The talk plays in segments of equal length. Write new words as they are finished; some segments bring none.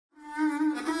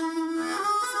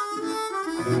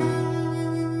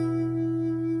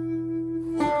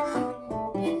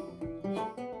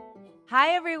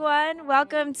Hi, everyone.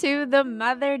 Welcome to the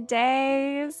Mother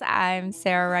Days. I'm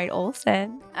Sarah Wright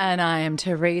Olsen. And I am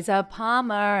Teresa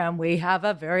Palmer, and we have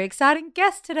a very exciting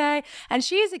guest today. And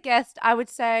she is a guest, I would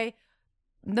say,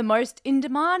 the most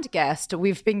in-demand guest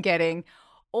we've been getting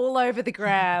all over the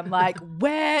gram. Like,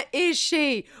 where is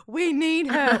she? We need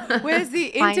her. Where's the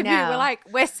interview? We're like,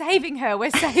 we're saving her.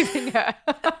 We're saving her.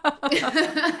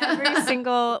 Every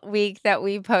single week that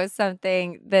we post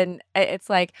something, then it's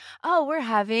like, oh, we're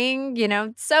having,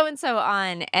 so-and-so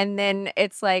on. And then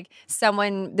it's like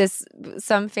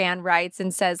some fan writes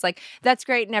and says like, that's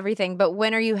great and everything, but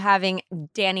when are you having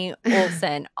Danny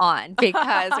Olsen on? Or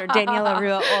Daniela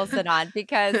Ruah Olsen on?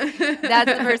 Because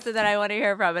that's the person that I want to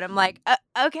hear from. And I'm like,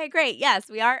 okay, great. Yes,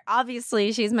 we are.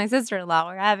 Obviously, she's my sister-in-law.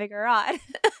 We're having her on.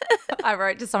 I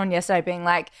wrote to someone yesterday being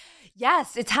like,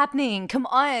 yes, it's happening. Come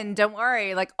on. Don't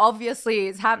worry. Like, obviously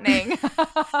it's happening.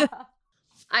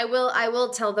 I will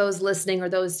tell those listening or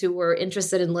those who were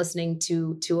interested in listening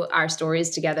to our stories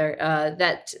together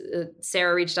that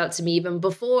Sarah reached out to me even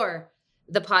before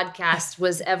the podcast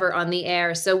was ever on the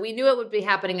air. So we knew it would be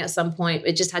happening at some point.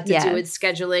 It just had to do with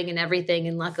scheduling and everything.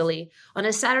 And luckily on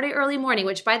a Saturday early morning,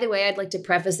 which by the way, I'd like to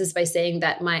preface this by saying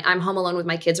that I'm home alone with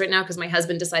my kids right now because my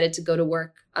husband decided to go to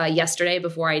work yesterday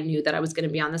before I knew that I was going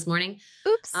to be on this morning.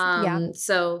 Oops.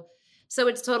 So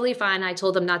it's totally fine. I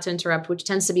told them not to interrupt, which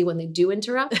tends to be when they do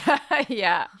interrupt.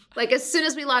 Yeah. Like as soon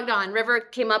as we logged on, River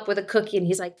came up with a cookie and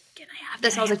he's like, can I have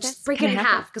this? I was like, just break it in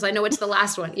half because I know it's the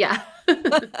last one. Yeah.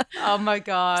 Oh my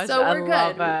gosh. So we're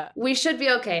good. Love it. We should be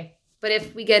okay. But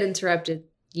if we get interrupted,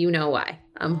 you know why.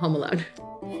 I'm home alone.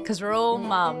 Because we're all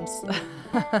mums.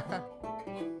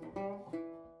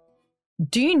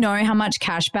 Do you know how much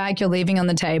cash back you're leaving on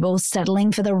the table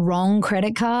settling for the wrong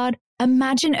credit card?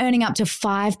 Imagine earning up to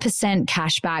 5%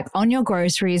 cash back on your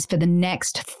groceries for the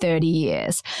next 30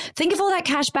 years. Think of all that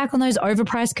cash back on those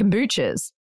overpriced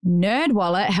kombuchas.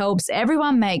 NerdWallet helps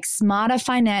everyone make smarter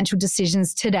financial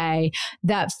decisions today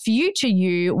that future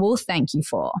you will thank you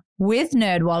for. With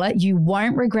NerdWallet, you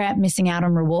won't regret missing out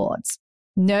on rewards.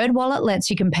 NerdWallet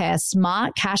lets you compare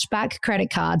smart cashback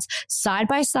credit cards side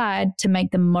by side to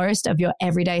make the most of your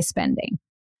everyday spending.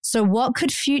 So what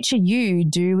could future you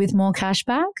do with more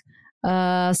cashback?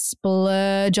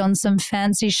 Splurge on some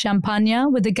fancy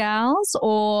champagne with the gals,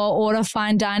 or order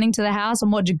fine dining to the house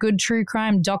and watch a good true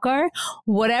crime doco.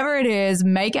 Whatever it is,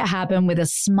 make it happen with a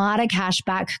smarter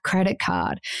cashback credit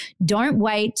card. Don't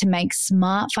wait to make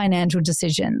smart financial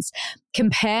decisions.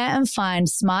 Compare and find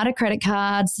smarter credit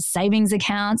cards, savings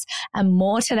accounts, and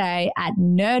more today at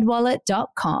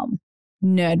nerdwallet.com.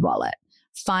 NerdWallet.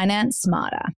 Finance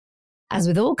smarter. As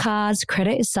with all cards,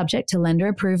 credit is subject to lender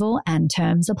approval and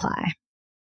terms apply.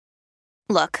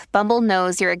 Look, Bumble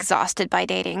knows you're exhausted by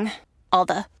dating. All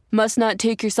the, must not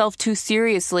take yourself too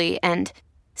seriously, and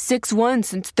 6'1"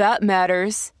 since that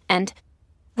matters, and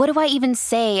what do I even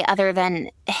say other than,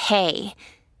 hey?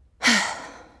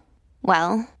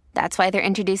 Well, that's why they're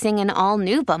introducing an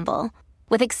all-new Bumble,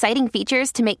 with exciting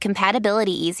features to make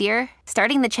compatibility easier,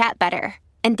 starting the chat better,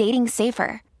 and dating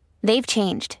safer. They've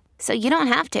changed, so you don't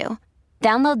have to.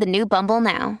 Download the new Bumble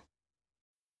now.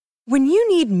 When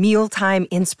you need mealtime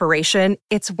inspiration,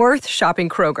 it's worth shopping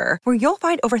Kroger, where you'll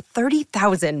find over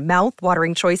 30,000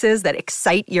 mouth-watering choices that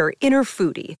excite your inner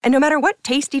foodie. And no matter what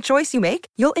tasty choice you make,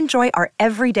 you'll enjoy our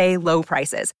everyday low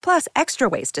prices, plus extra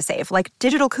ways to save, like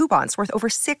digital coupons worth over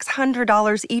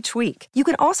 $600 each week. You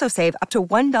can also save up to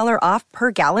 $1 off per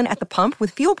gallon at the pump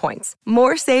with fuel points.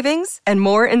 More savings and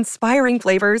more inspiring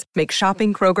flavors make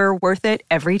shopping Kroger worth it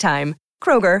every time.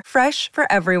 Kroger, fresh for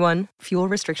everyone. Fuel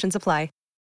restrictions apply.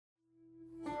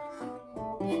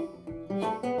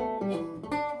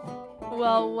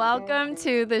 Well, welcome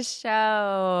to the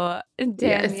show,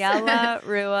 Daniela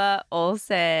Ruah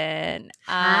Olsen.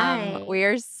 Hi. We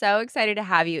are so excited to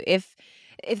have you. If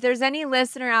there's any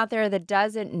listener out there that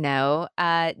doesn't know,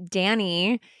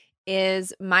 Danny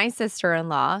is my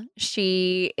sister-in-law.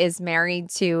 She is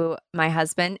married to my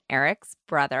husband, Eric's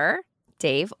brother,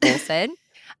 Dave Olsen.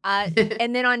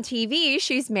 And then on TV,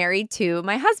 she's married to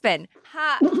my husband.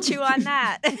 Ha, chew on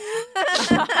that.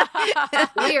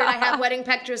 Weird. I have wedding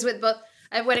pictures with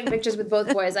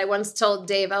both boys. I once told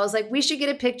Dave, I was like, we should get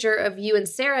a picture of you and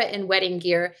Sarah in wedding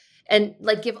gear and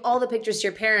like give all the pictures to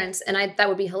your parents. And that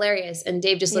would be hilarious. And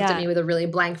Dave just looked at me with a really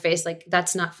blank face, like,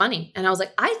 that's not funny. And I was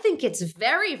like, I think it's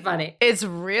very funny. It's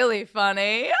really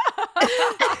funny.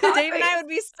 Dave and I would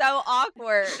be so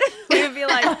awkward. We would be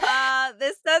like,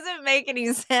 this doesn't make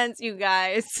any sense, you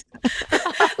guys.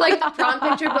 Like the prom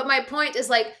picture. But my point is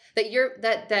like,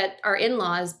 that our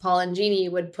in-laws, Paul and Jeannie,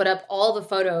 would put up all the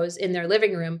photos in their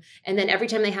living room, and then every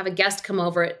time they have a guest come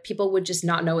over, people would just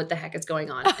not know what the heck is going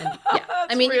on. And yeah,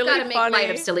 I mean, you got to make light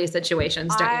of silly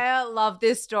situations, don't you? I love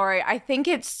this story. I think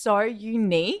it's so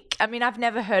unique. I mean, I've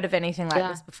never heard of anything like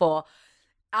this before.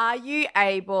 Are you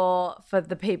able, for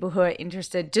the people who are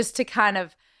interested, just to kind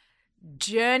of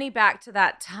journey back to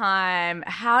that time?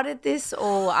 How did this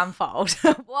all unfold?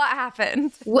 What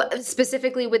happened? What,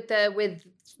 specifically with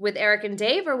Eric and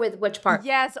Dave, or with which part?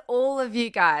 Yes, all of you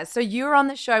guys. So you were on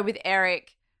the show with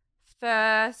Eric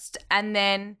first, and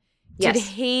then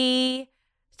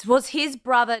was his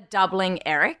brother doubling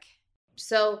Eric?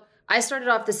 So I started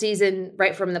off the season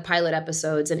right from the pilot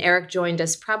episodes, and Eric joined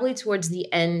us probably towards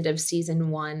the end of season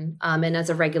 1, and as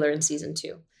a regular in season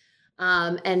 2.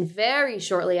 And very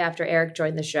shortly after Eric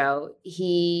joined the show,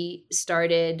 he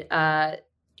started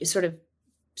sort of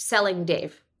selling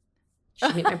Dave. You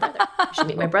should meet my brother. You should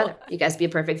meet my brother. You guys be a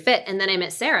perfect fit. And then I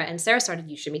met Sarah, and Sarah started,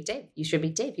 you should meet Dave. You should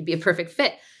meet Dave. You'd be a perfect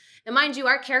fit. And mind you,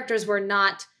 our characters were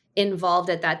not involved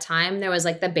at that time. There was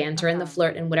like the banter and the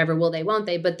flirt and whatever, will they, won't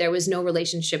they? But there was no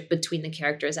relationship between the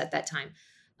characters at that time.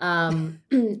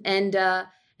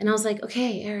 And I was like,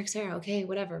 okay, Eric, Sarah, okay,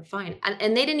 whatever, fine.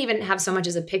 And they didn't even have so much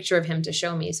as a picture of him to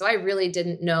show me. So I really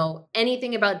didn't know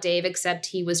anything about Dave, except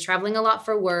he was traveling a lot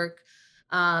for work,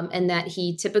 and that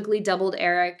he typically doubled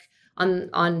Eric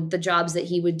on the jobs that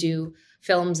he would do,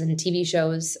 films and TV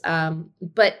shows.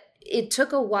 But it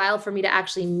took a while for me to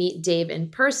actually meet Dave in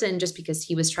person, just because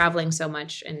he was traveling so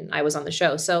much and I was on the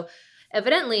show. So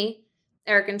evidently,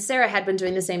 Eric and Sarah had been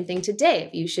doing the same thing to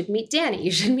Dave. You should meet Danny. You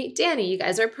should meet Danny. You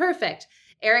guys are perfect.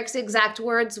 Eric's exact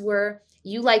words were,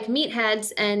 you like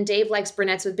meatheads and Dave likes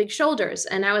brunettes with big shoulders.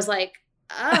 And I was like,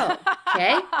 oh,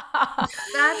 okay.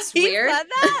 That's weird. Said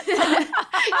that?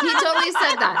 He totally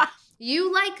said that.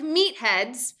 You like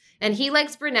meatheads and he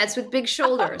likes brunettes with big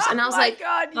shoulders. And I was like,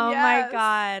 God, Oh my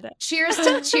God. cheers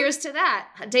to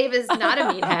that. Dave is not a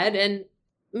meathead, and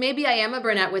maybe I am a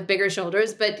brunette with bigger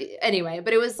shoulders, but anyway,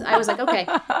 I was like, okay.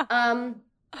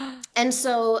 And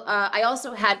so I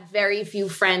also had very few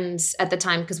friends at the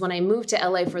time, because when I moved to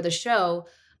LA for the show,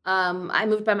 I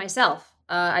moved by myself.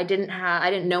 I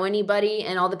didn't know anybody,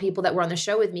 and all the people that were on the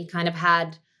show with me kind of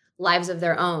had lives of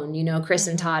their own. You know, Chris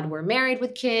and Todd were married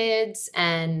with kids,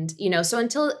 and so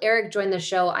until Eric joined the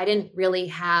show, I didn't really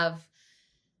have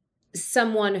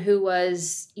someone who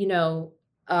was,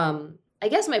 I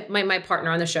guess my partner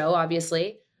on the show,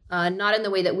 obviously. Not in the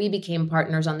way that we became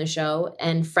partners on the show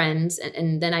and friends.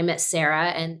 And then I met Sarah,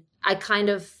 and I kind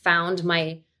of found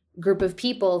my group of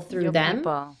people through them,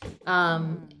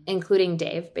 including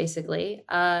Dave, basically.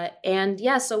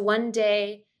 So one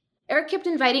day, Eric kept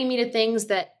inviting me to things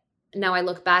that now I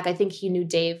look back, I think he knew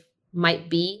Dave might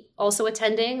be also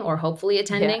attending or hopefully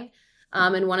attending.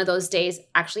 Yeah. And one of those days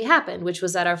actually happened, which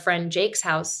was at our friend Jake's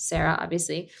house, Sarah,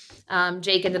 obviously.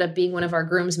 Jake ended up being one of our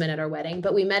groomsmen at our wedding,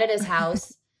 but we met at his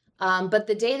house. But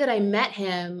the day that I met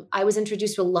him, I was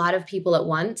introduced to a lot of people at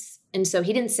once. And so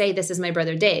he didn't say, this is my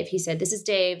brother Dave. He said, this is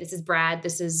Dave, this is Brad,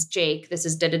 this is Jake, this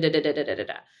is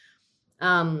da-da-da-da-da-da-da-da.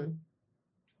 I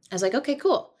was like, okay,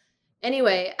 cool.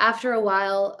 Anyway, after a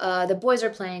while, the boys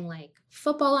are playing like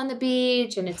football on the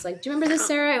beach. And it's like, do you remember this,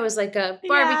 Sarah? It was like a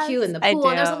barbecue in the pool.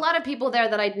 And there's a lot of people there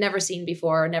that I'd never seen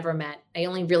before or never met. I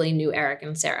only really knew Eric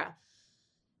and Sarah.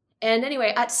 And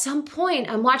anyway, at some point,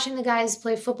 I'm watching the guys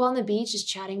play football on the beach, just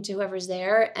chatting to whoever's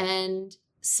there. And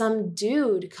some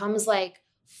dude comes like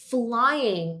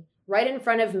flying right in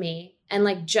front of me and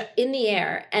like in the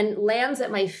air and lands at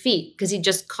my feet because he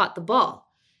just caught the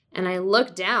ball. And I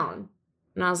looked down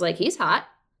and I was like, he's hot.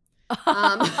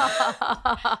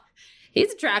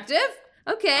 He's attractive.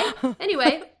 Okay.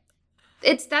 Anyway,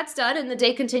 that's done and the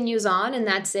day continues on and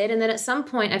that's it. And then at some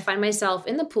point I find myself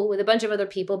in the pool with a bunch of other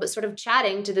people, but sort of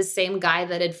chatting to the same guy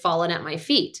that had fallen at my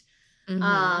feet. Mm-hmm.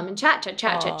 And chat.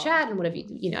 And what have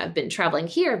you, I've been traveling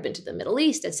here, I've been to the Middle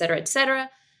East, et cetera, et cetera.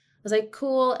 I was like,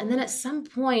 cool. And then at some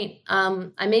point,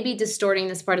 I may be distorting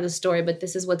this part of the story, but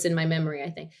this is what's in my memory,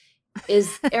 I think,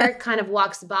 is Eric kind of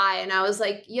walks by and I was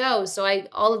like, yo, so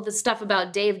all of the stuff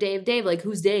about Dave, like,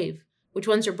 who's Dave? Which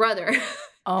one's your brother?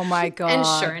 Oh my God.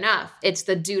 And sure enough, it's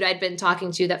the dude I'd been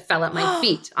talking to that fell at my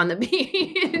feet on the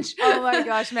beach. Oh my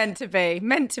gosh, meant to be.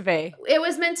 It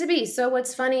was meant to be. So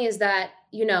what's funny is that,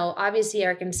 obviously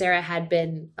Eric and Sarah had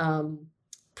been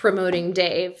promoting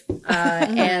Dave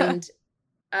and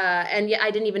yeah,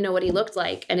 I didn't even know what he looked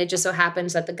like. And it just so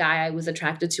happens that the guy I was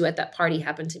attracted to at that party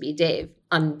happened to be Dave,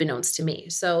 unbeknownst to me.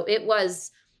 So it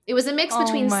was a mix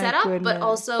between setup, but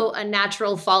also a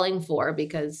natural falling for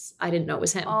because I didn't know it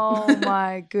was him. Oh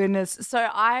my goodness. So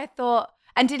I thought,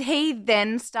 And did he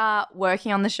then start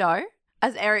working on the show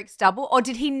as Eric's double, or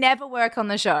did he never work on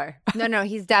the show? No,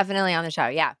 he's definitely on the show.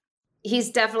 Yeah.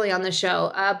 He's definitely on the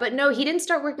show. But no, he didn't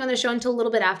start working on the show until a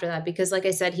little bit after that because, like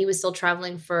I said, he was still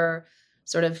traveling for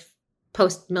sort of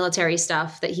post-military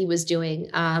stuff that he was doing.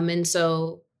 And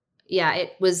so, yeah,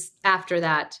 it was after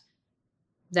that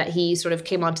he sort of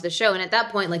came onto the show. And at that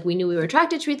point, like, we knew we were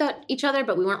attracted to each other,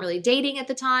 but we weren't really dating at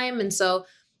the time. And so,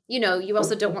 you know, you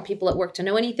also don't want people at work to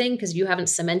know anything because you haven't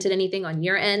cemented anything on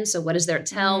your end. So what is there to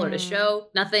tell or to show?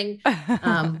 Nothing.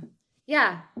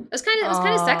 Yeah, it was kind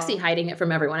of sexy hiding it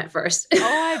from everyone at first.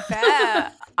 Oh,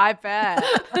 I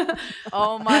bet.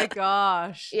 Oh my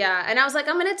gosh. Yeah, and I was like,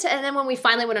 and then when we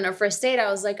finally went on our first date, I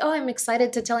was like, oh, I'm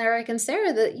excited to tell Eric and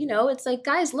Sarah that, you know, it's like,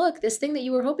 guys, look, this thing that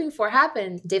you were hoping for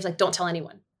happened. Dave's like, don't tell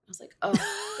anyone. I was like, oh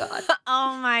God.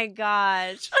 Oh my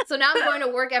gosh. So now I'm going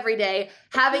to work every day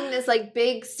having this like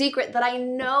big secret that I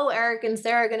know Eric and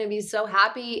Sarah are going to be so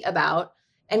happy about.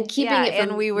 And keeping it from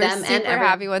and we were them super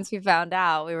happy once we found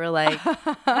out. We were like,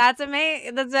 that's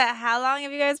amazing. How long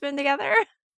have you guys been together?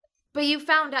 But you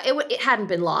found out, it hadn't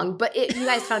been long, but you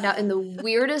guys found out in the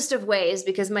weirdest of ways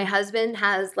because my husband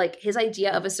has like, his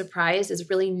idea of a surprise is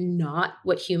really not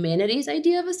what humanity's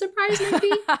idea of a surprise might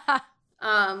be.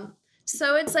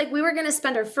 So it's like we were going to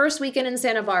spend our first weekend in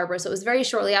Santa Barbara. So it was very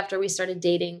shortly after we started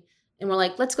dating. And we're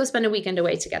like, let's go spend a weekend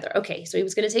away together. Okay, so he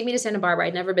was going to take me to Santa Barbara.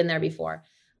 I'd never been there before.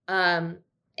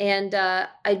 And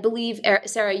I believe,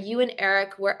 Sarah, you and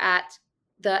Eric were at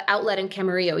the outlet in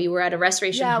Camarillo. You were at a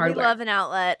Restoration Hardware. Yeah, we love an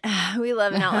outlet. We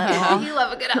love an outlet. You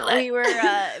love a good outlet. We were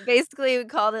basically, we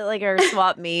called it like our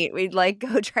swap meet. We'd like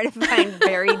go try to find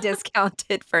very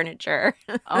discounted furniture.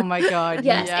 Oh my God.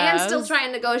 Yes, and still try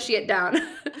and negotiate down.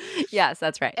 Yes,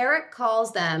 that's right. Eric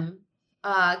calls them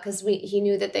because he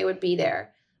knew that they would be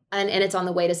there. And it's on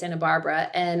the way to Santa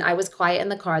Barbara. And I was quiet in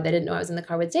the car. They didn't know I was in the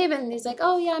car with David. And he's like,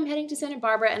 oh, yeah, I'm heading to Santa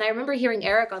Barbara. And I remember hearing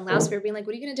Eric on loudspeaker being like,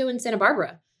 what are you going to do in Santa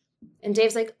Barbara? And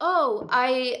Dave's like, oh,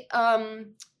 I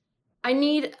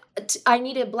need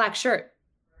a black shirt.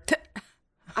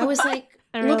 I was like,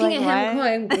 looking at him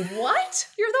going, what?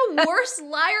 You're the worst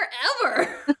liar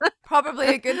ever. Probably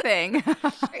a good thing.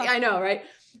 I know, right?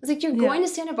 I was like, you're going to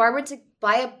Santa Barbara to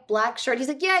buy a black shirt? He's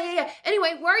like, yeah.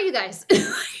 Anyway, where are you guys?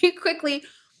 He quickly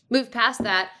moved past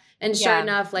that. And sure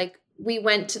enough, like we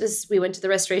went to the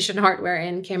Restoration Hardware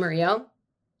in Camarillo,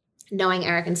 knowing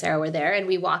Eric and Sarah were there. And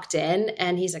we walked in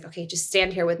and he's like, okay, just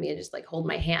stand here with me and just like hold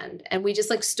my hand. And we just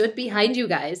like stood behind you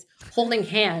guys holding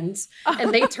hands.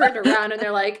 And they turned around and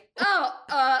they're like,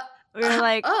 we were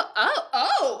like,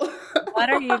 oh. What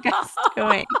are you guys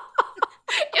doing?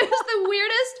 It was the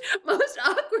weirdest, most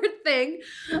awkward thing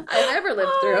I've ever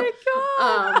lived through. My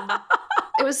God.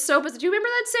 It was so bizarre. Do you remember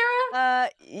that, Sarah?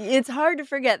 It's hard to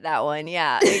forget that one.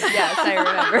 Yeah. Yes, I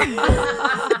remember.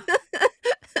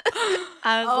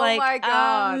 I was like, my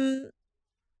God.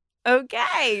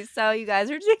 Okay, so you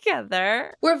guys are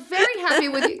together. We're very happy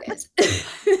with you guys.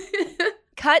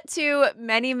 Cut to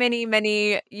many, many,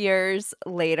 many years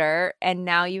later, and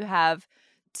now you have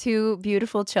 2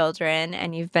 beautiful children,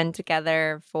 and you've been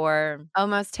together for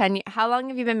almost 10 years. How long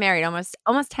have you been married?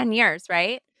 Almost 10 years,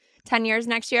 right? 10 years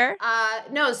next year?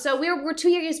 No, so we're 2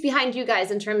 years behind you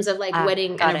guys in terms of like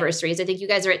wedding anniversaries. I think you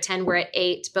guys are at 10, we're at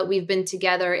 8, but we've been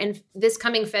together in this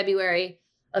coming February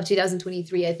of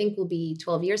 2023. I think we'll be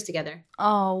 12 years together.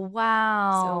 Oh,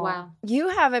 wow. So wow. You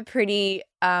have a pretty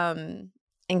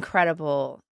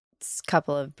incredible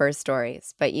couple of birth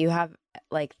stories, but you have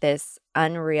like this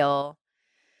unreal,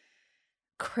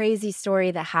 crazy story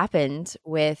that happened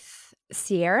with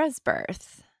Sierra's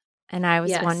birth. And I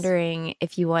was wondering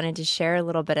if you wanted to share a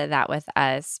little bit of that with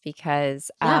us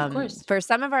because of course. For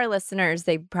some of our listeners,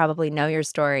 they probably know your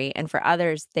story. And for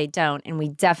others, they don't. And we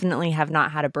definitely have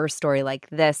not had a birth story like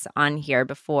this on here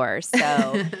before.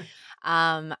 So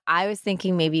I was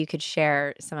thinking maybe you could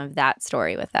share some of that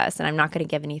story with us. And I'm not going to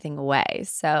give anything away.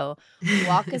 So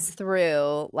walk us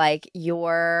through like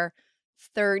your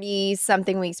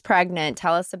 30-something weeks pregnant.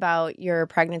 Tell us about your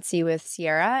pregnancy with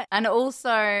Sierra. And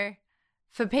also,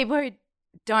 for people who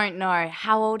don't know,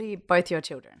 how old are both your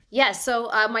children? Yeah, so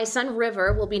my son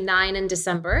River will be 9 in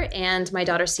December, and my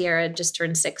daughter Sierra just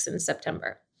turned 6 in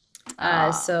September.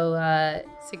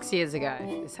 6 years ago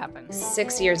this happened.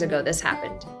 6 years ago this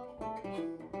happened.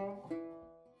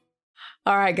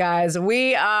 All right, guys,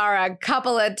 we are a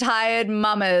couple of tired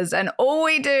mamas, and all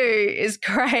we do is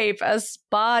crave a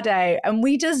spa day, and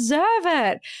we deserve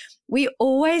it. we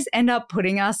always end up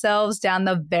putting ourselves down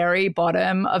the very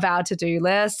bottom of our to-do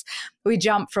list. We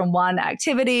jump from one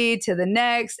activity to the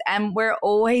next, and we're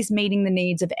always meeting the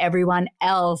needs of everyone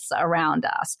else around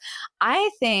us.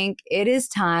 I think it is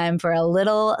time for a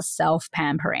little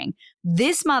self-pampering.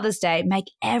 This Mother's Day, make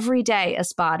every day a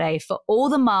spa day for all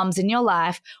the mums in your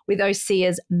life with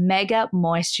Osea's Mega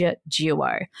Moisture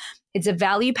Duo. It's a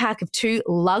value pack of 2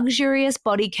 luxurious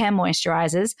body care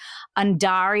moisturizers,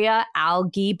 Undaria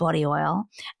Algae Body Oil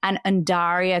and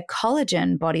Undaria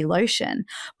Collagen Body Lotion,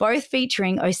 both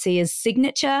featuring Osea's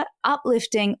signature,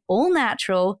 uplifting,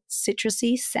 all-natural,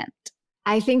 citrusy scent.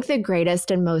 I think the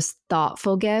greatest and most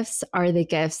thoughtful gifts are the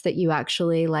gifts that you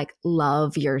actually like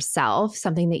love yourself,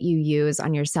 something that you use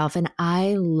on yourself. And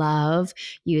I love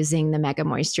using the Mega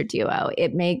Moisture Duo.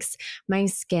 It makes my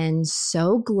skin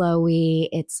so glowy.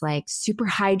 It's like super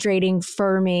hydrating,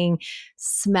 firming,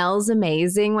 smells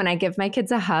amazing. When I give my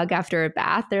kids a hug after a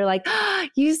bath, they're like, oh,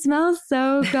 you smell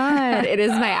so good. It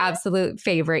is my absolute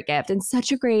favorite gift and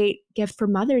such a great gift for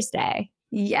Mother's Day.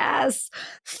 Yes.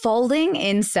 Folding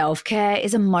in self-care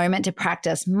is a moment to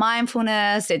practice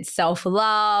mindfulness, it's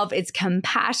self-love, it's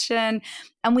compassion.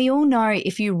 And we all know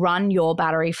if you run your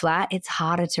battery flat, it's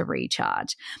harder to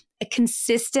recharge. A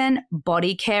consistent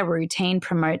body care routine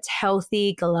promotes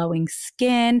healthy, glowing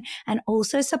skin and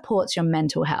also supports your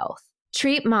mental health.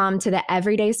 Treat mom to the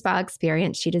everyday spa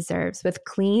experience she deserves with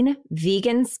clean,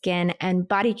 vegan skin and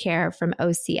body care from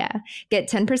Osea. Get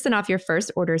 10% off your first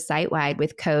order site-wide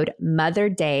with code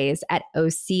MOTHERDAYS at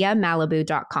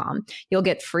OseaMalibu.com. You'll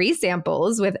get free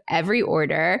samples with every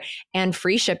order and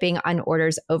free shipping on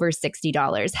orders over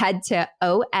 $60. Head to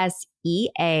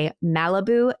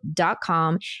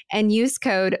OSEAMalibu.com and use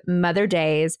code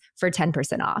MOTHERDAYS for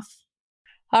 10% off.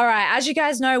 All right, as you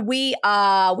guys know, we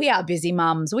are busy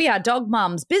mums. We are dog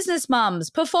mums, business mums,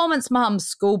 performance mums,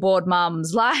 school board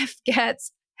mums. Life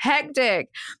gets hectic.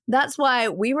 That's why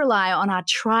we rely on our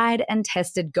tried and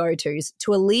tested go-tos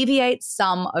to alleviate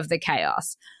some of the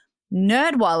chaos.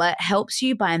 NerdWallet helps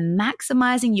you by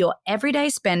maximizing your everyday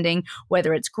spending,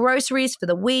 whether it's groceries for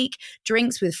the week,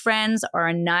 drinks with friends, or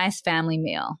a nice family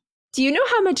meal. Do you know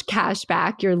how much cash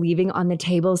back you're leaving on the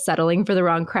table settling for the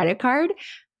wrong credit card?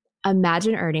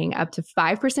 Imagine earning up to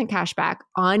 5% cash back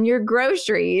on your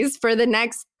groceries for the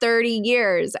next 30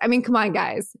 years. I mean, come on,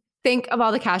 guys. Think of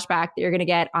all the cash back that you're going to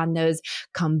get on those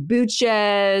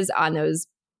kombuchas, on those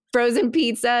frozen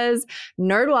pizzas.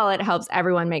 NerdWallet helps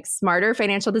everyone make smarter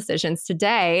financial decisions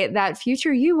today that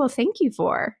future you will thank you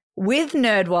for. With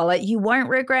NerdWallet, you won't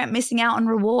regret missing out on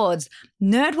rewards.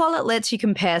 NerdWallet lets you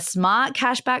compare smart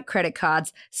cashback credit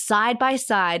cards side by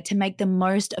side to make the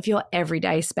most of your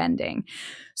everyday spending.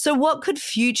 So what could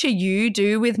future you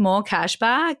do with more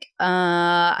cashback?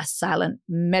 A silent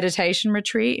meditation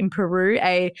retreat in Peru,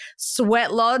 a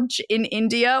sweat lodge in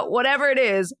India, whatever it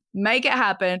is, make it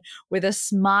happen with a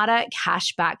smarter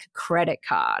cashback credit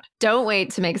card. Don't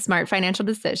wait to make smart financial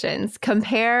decisions.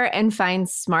 Compare and find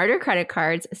smarter credit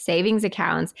cards, savings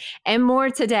accounts, and more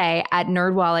today at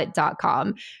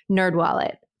nerdwallet.com.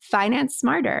 NerdWallet. Finance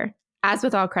smarter. As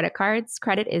with all credit cards,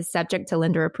 credit is subject to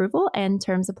lender approval and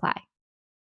terms apply.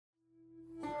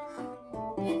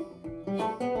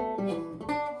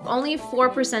 Only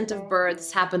 4% of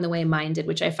births happen the way mine did,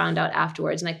 which I found out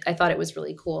afterwards. And I thought it was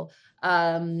really cool,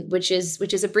 which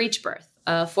is a breech birth.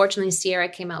 Fortunately, Sierra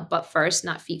came out butt first,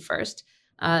 not feet first.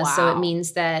 Wow. So it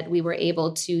means that we were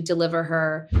able to deliver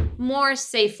her more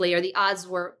safely, or the odds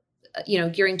were,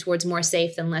 gearing towards more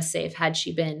safe than less safe had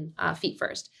she been feet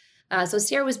first. So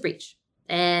Sierra was breech.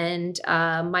 And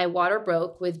my water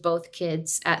broke with both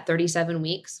kids at 37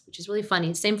 weeks, which is really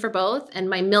funny. Same for both. And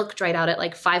my milk dried out at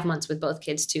like 5 months with both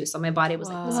kids too. So my body was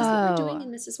like, this is what we're doing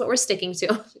and this is what we're sticking to.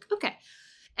 I was like, okay.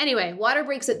 Anyway, water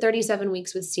breaks at 37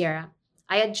 weeks with Sierra.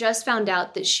 I had just found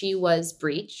out that she was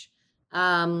breech.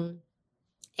 And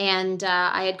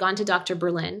I had gone to Dr.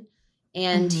 Berlin,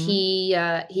 and he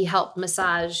helped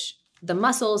massage the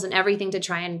muscles and everything to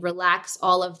try and relax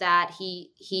all of that.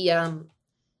 He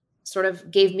sort of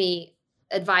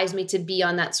advised me to be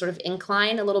on that sort of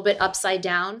incline, a little bit upside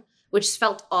down, which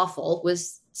felt awful,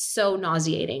 was so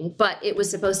nauseating, but it was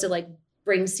supposed to like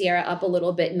bring Sierra up a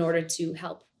little bit in order to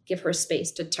help give her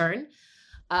space to turn.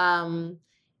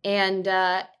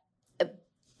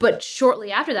 But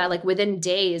shortly after that, like within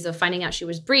days of finding out she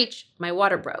was breech, my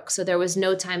water broke. So there was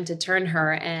no time to turn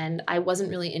her. And I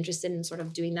wasn't really interested in sort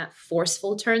of doing that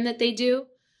forceful turn that they do.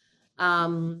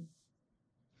 And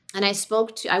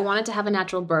I wanted to have a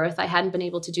natural birth. I hadn't been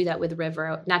able to do that with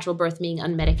River, natural birth being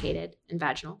unmedicated and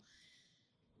vaginal.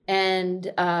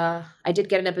 And I did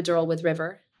get an epidural with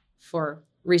River for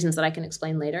reasons that I can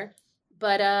explain later.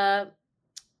 But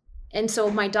And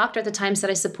so my doctor at the time said,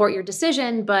 I support your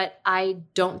decision, but I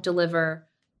don't deliver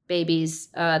babies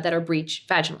that are breech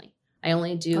vaginally. I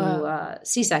only do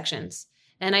C-sections.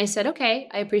 And I said, okay,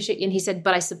 I appreciate you. And he said,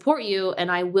 but I support you,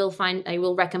 and I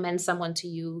will recommend someone to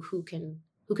you who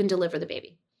can deliver the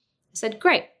baby. I said,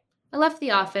 great. I left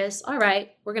the office. All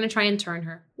right, we're going to try and turn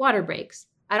her. Water breaks.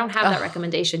 I don't have that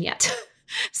recommendation yet.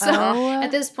 So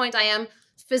at this point, I am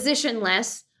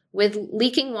physicianless with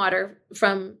leaking water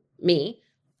from me.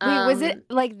 Wait, was it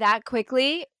like that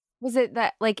quickly? Was it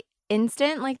that like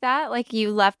instant like that? Like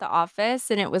you left the office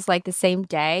and it was like the same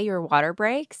day your water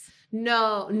breaks?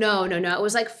 No. It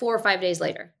was like 4 or 5 days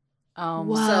later. Oh,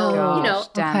 Whoa. So, gosh,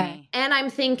 Danny. Okay. And I'm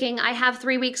thinking I have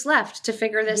 3 weeks left to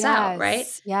figure this out, right?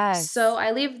 Yes. So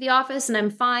I leave the office and I'm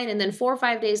fine. And then 4 or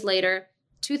 5 days later,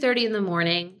 2:30 in the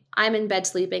morning, I'm in bed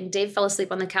sleeping. Dave fell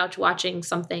asleep on the couch watching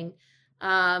something.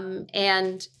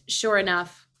 And sure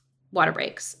enough, water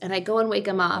breaks. And I go and wake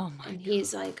him up. And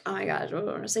he's like, oh my gosh. I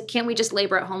was like, can't we just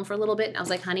labor at home for a little bit? And I was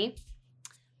like, honey,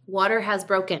 water has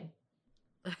broken.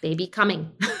 Baby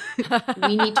coming.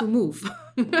 We need to move.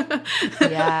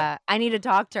 Yeah. I need a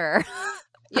doctor.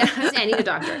 Yeah, I need a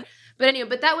doctor. But anyway,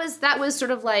 but that was sort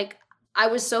of like, I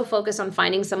was so focused on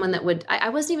finding someone that would, I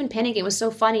wasn't even panicking. It was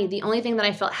so funny. The only thing that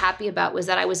I felt happy about was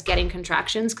that I was getting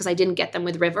contractions because I didn't get them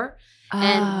with River.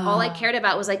 And all I cared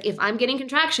about was like, if I'm getting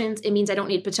contractions, it means I don't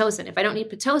need Pitocin. If I don't need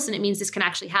Pitocin, it means this can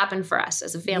actually happen for us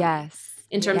as a family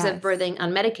in terms of birthing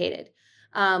unmedicated.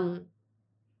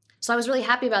 So I was really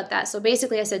happy about that. So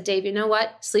basically I said, Dave, you know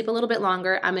what? Sleep a little bit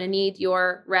longer. I'm going to need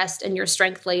your rest and your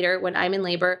strength later when I'm in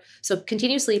labor. So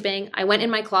continue sleeping. I went in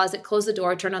my closet, closed the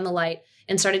door, turned on the light,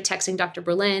 and started texting Dr.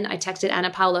 Berlin. I texted Anna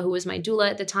Paula, who was my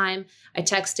doula at the time. I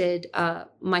texted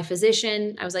my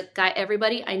physician. I was like,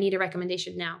 everybody, I need a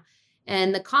recommendation now.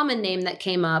 And the common name that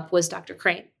came up was Dr.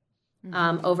 Crane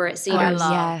over at Cedars.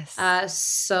 Yes.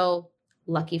 So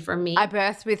lucky for me. I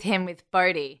birthed with him with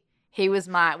Bodhi. He was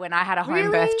when I had a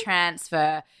home birth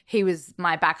transfer, he was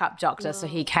my backup doctor. Whoa. So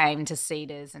he came to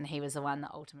Cedars and he was the one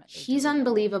that ultimately. He's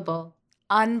unbelievable.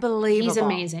 Unbelievable. He's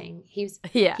amazing.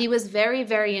 He was very,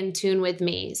 very in tune with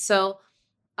me. So,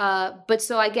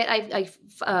 so I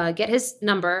get his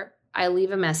number. I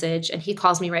leave a message and he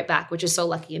calls me right back, which is so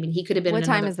lucky. I mean, he could have been. What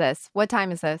time is this?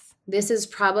 This is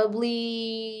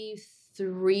probably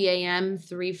 3 a.m.,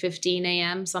 3:15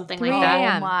 a.m., something like 3 that.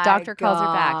 a.m. Doctor calls her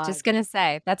back. Just going to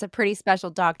say, that's a pretty special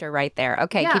doctor right there.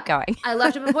 Okay, keep going. I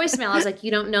left him a voicemail. I was like,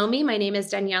 you don't know me. My name is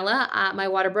Daniela. My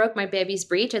water broke. My baby's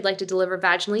breech. I'd like to deliver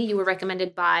vaginally. You were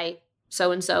recommended by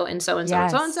so-and-so and so-and-so and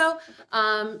so-and-so.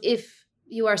 If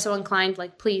you are so inclined,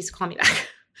 like, please call me back.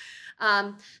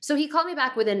 So he called me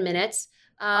back within minutes.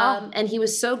 And he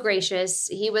was so gracious.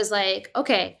 He was like,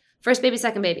 okay, first baby,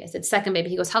 second baby. I said, second baby.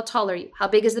 He goes, how tall are you? How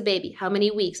big is the baby? How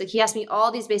many weeks? Like, he asked me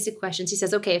all these basic questions. He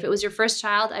says, okay, if it was your first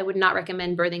child, I would not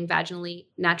recommend birthing vaginally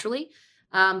naturally.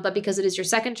 But because it is your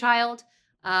second child,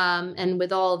 and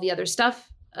with all the other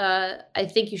stuff, I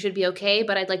think you should be okay.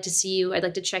 But I'd like to see you. I'd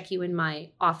like to check you in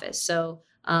my office. So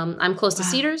I'm close to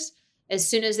Cedars. As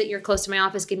soon as that you're close to my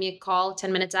office, give me a call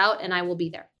 10 minutes out and I will be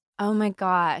there. Oh my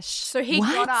gosh. So he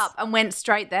got up and went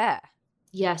straight there.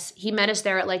 Yes. He met us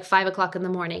there at like 5 o'clock in the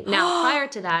morning. Now, prior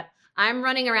to that, I'm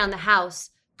running around the house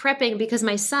prepping because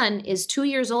my son is 2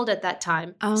 years old at that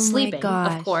time, sleeping,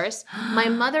 of course. My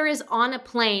mother is on a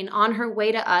plane on her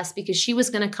way to us because she was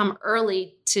going to come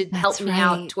early to help me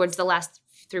out towards the last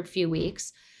few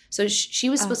weeks. So she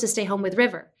was supposed to stay home with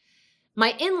River.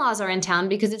 My in-laws are in town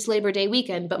because it's Labor Day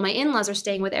weekend, but my in-laws are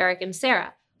staying with Eric and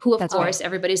Sarah, who, of course,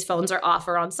 everybody's phones are off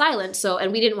or on silent. So,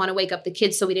 and we didn't want to wake up the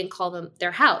kids, so we didn't call them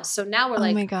their house. So now we're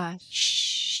like, oh my gosh,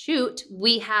 shoot,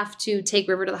 we have to take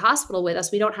River to the hospital with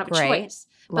us. We don't have a choice.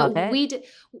 Love but it. we did.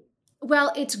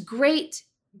 Well, it's great.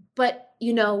 But,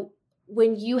 you know,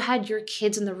 when you had your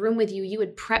kids in the room with you, you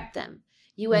would prep them.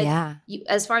 You had,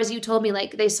 as far as you told me,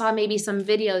 like they saw maybe some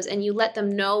videos and you let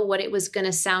them know what it was going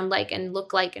to sound like and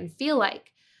look like and feel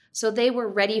like. So they were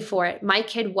ready for it. My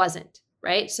kid wasn't.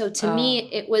 Right. So to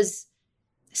me, it was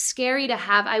scary to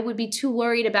have. I would be too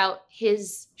worried about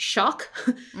his shock.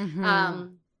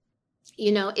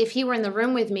 You know, if he were in the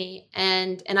room with me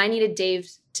and I needed Dave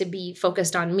to be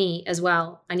focused on me as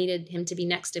well. I needed him to be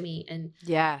next to me. And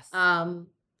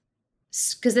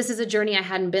because this is a journey I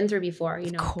hadn't been through before,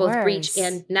 you know, both breech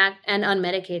and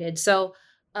unmedicated. So,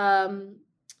 so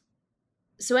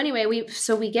anyway,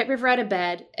 we get River out of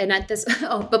bed and at this,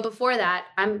 but before that,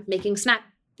 I'm making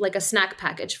a snack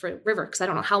package for River because I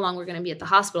don't know how long we're going to be at the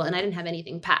hospital and I didn't have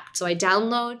anything packed. So I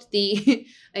download the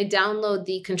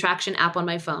contraction app on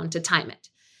my phone to time it.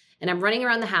 And I'm running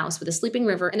around the house with a sleeping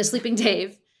River and a sleeping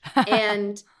Dave.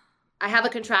 And I have a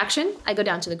contraction. I go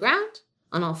down to the ground.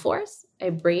 on all fours. I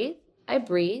breathe. I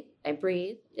breathe. I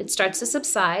breathe. It starts to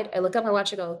subside. I look at my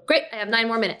watch. I go, great, I have 9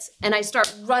 more minutes. And I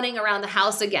start running around the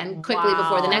house again quickly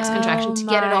before the next contraction to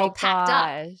get it all packed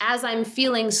up. As I'm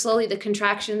feeling slowly, the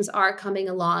contractions are coming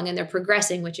along and they're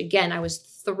progressing, which again, I was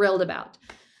thrilled about.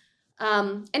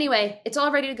 Anyway, it's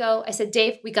all ready to go. I said,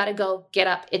 Dave, we got to go. Get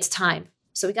up. It's time.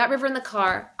 So we got River in the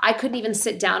car. I couldn't even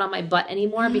sit down on my butt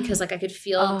anymore because like I could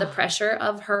feel the pressure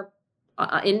of her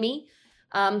in me.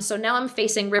 So now I'm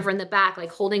facing River in the back,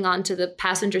 like holding on to the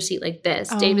passenger seat like this.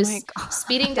 Dave is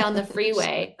speeding down the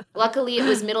freeway. Luckily, it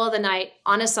was middle of the night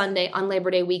on a Sunday on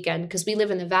Labor Day weekend because we live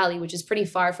in the Valley, which is pretty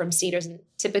far from Cedars. And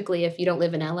typically, if you don't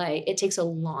live in LA, it takes a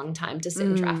long time to sit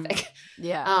in traffic.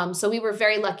 Yeah. So we were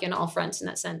very lucky on all fronts in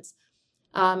that sense.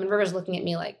 And River's looking at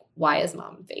me like, why is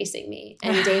mom facing me?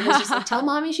 And Dave was just like, tell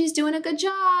mommy she's doing a good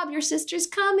job. Your sister's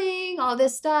coming, all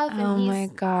this stuff. And my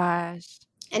gosh.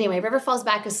 Anyway, River falls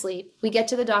back asleep. We get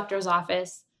to the doctor's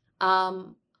office.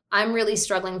 I'm really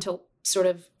struggling to sort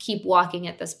of keep walking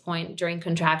at this point during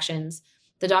contractions.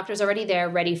 The doctor's already there,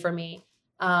 ready for me.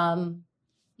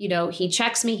 He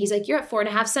checks me. He's like, you're at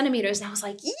 4.5 centimeters. And I was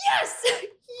like, yes,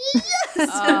 yes,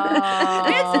 it's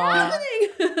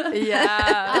happening.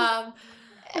 Yeah.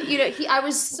 I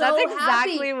was so That's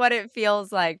exactly happy. what it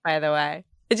feels like, by the way.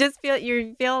 It just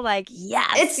you feel like,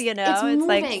 yes, it's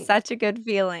like moving. such a good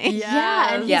feeling.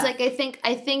 Yeah. And he's like,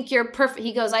 I think you're perfect.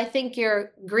 He goes, I think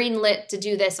you're green lit to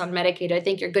do this on Medicaid. I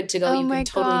think you're good to go. You can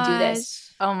totally do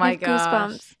this. Oh my gosh.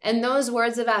 Goosebumps. And those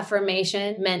words of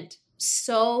affirmation meant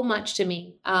so much to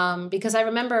me. Because I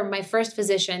remember my first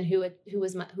physician who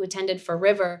attended for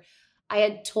River, I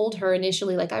had told her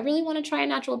initially, like, I really want to try a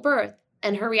natural birth.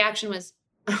 And her reaction was,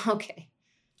 okay.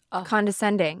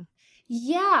 Condescending.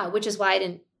 Yeah, which is why I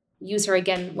didn't use her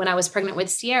again when I was pregnant with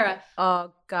Sierra.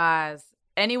 Oh, guys,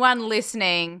 anyone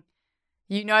listening,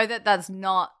 you know that that's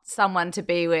not someone to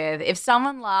be with. If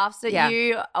someone laughs at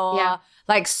you or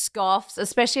like scoffs,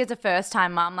 especially as a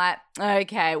first-time mom, like,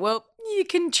 okay, well, you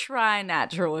can try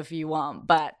natural if you want,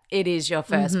 but it is your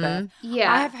first birth. Yeah.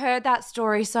 I've heard that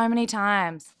story so many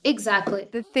times. Exactly.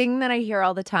 The thing that I hear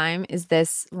all the time is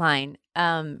this line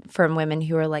from women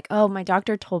who are like, oh, my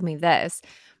doctor told me this.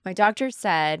 My doctor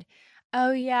said,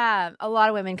 oh, yeah, a lot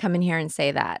of women come in here and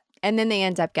say that. And then they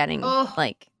end up getting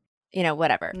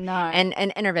whatever. No. And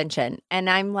an intervention. And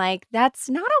I'm like, that's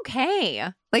not okay.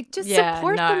 Like, just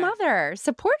support the mother.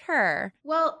 Support her.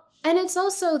 Well, and it's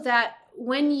also that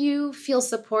when you feel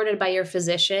supported by your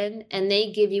physician and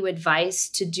they give you advice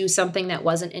to do something that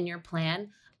wasn't in your plan,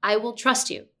 I will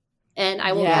trust you. And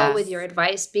I will go with your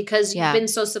advice because you've been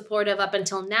so supportive up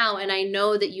until now. And I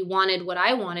know that you wanted what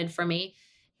I wanted for me.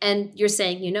 And you're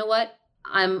saying, you know what?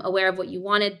 I'm aware of what you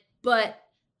wanted, but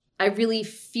I really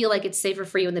feel like it's safer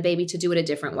for you and the baby to do it a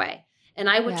different way. And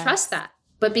I would trust that.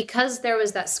 But because there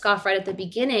was that scoff right at the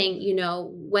beginning,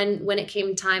 when it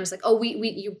came times like, oh,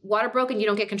 your water broke and you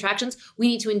don't get contractions, we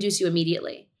need to induce you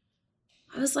immediately.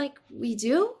 I was like, we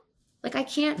do? Like, I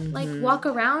can't like walk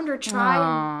around or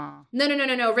try.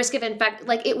 No. Risk of infection.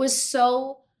 Like, it was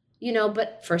so,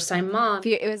 but first time mom.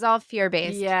 It was all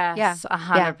fear-based. Yes,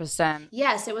 100%.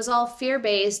 Yes, it was all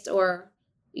fear-based or,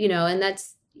 and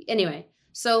that's, anyway.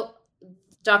 So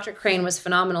Dr. Crane was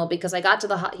phenomenal because I got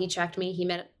to he checked me. He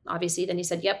met, obviously, then he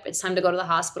said, yep, it's time to go to the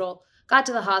hospital. Got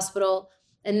to the hospital.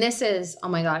 And this is, oh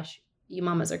my gosh, you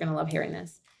mamas are going to love hearing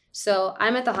this. So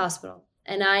I'm at the hospital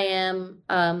and I am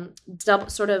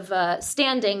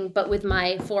standing, but with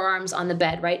my forearms on the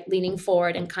bed, right? Leaning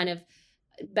forward and kind of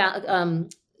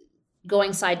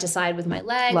going side to side with my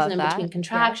legs. Love and I'm between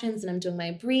contractions and I'm doing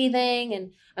my breathing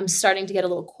and I'm starting to get a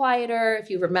little quieter. If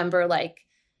you remember, like,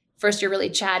 first you're really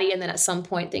chatty and then at some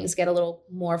point things get a little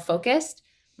more focused.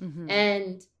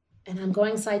 And I'm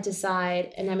going side to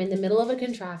side and I'm in the middle of a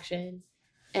contraction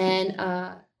and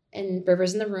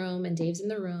River's in the room and Dave's in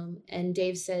the room and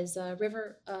Dave says,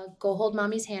 River, go hold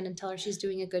mommy's hand and tell her she's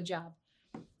doing a good job.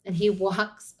 And he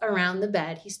walks around the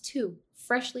bed. He's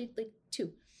freshly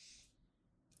 2.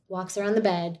 Walks around the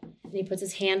bed and he puts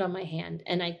his hand on my hand.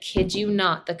 And I kid you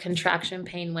not, the contraction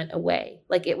pain went away.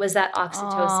 Like it was that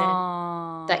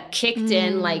oxytocin that kicked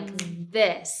in like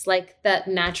this, like that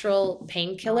natural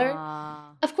painkiller.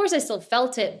 Of course I still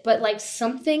felt it, but like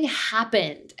something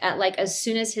happened at like as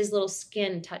soon as his little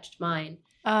skin touched mine.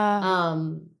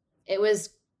 It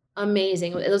was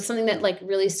amazing. It was something that like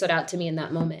really stood out to me in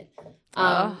that moment.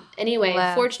 Anyway,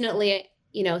 fortunately,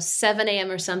 7 a.m.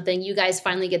 or something, you guys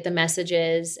finally get the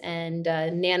messages and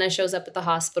Nana shows up at the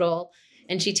hospital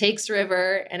and she takes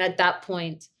River. And at that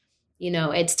point,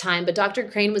 it's time. But Dr.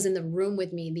 Crane was in the room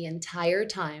with me the entire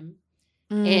time.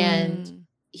 And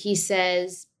he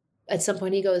says, at some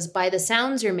point he goes, by the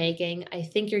sounds you're making, I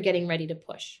think you're getting ready to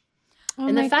push. Oh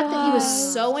and the my fact that he was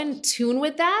gosh. so in tune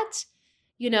with that,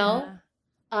 you know,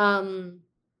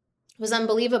 was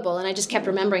unbelievable. And I just kept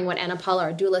remembering what Anna Paula,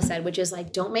 our doula, said, which is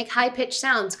like, don't make high-pitched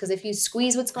sounds, because if you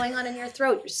squeeze what's going on in your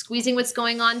throat, you're squeezing what's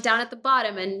going on down at the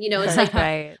bottom. And, you know, it's like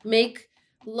Right. make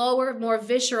lower, more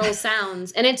visceral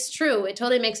sounds. And it's true. It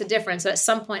totally makes a difference. So at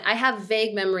some point, I have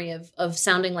vague memory of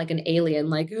sounding like an alien,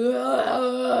 like, just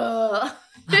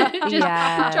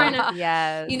trying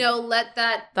to, you know, let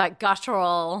that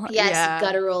guttural.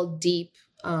 guttural, deep,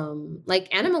 like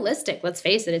animalistic. Let's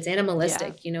face it, it's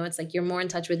animalistic. You know, it's like you're more in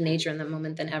touch with nature in that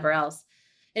moment than ever else.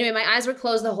 Anyway, my eyes were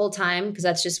closed the whole time because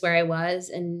that's just where I was.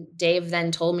 And Dave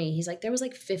then told me, he's like, there was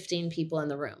like 15 people in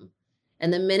the room.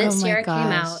 And the minute Sierra came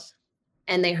out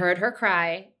and they heard her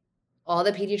cry, all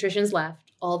the pediatricians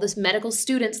left, all the medical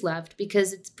students left,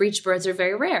 because breech births are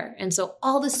very rare. And so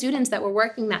all the students that were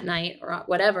working that night or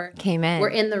whatever were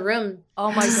in the room.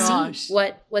 Oh my gosh. See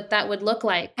what that would look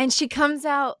like. And she comes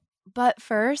out butt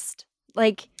first,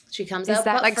 like she comes out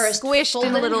that butt like first, squished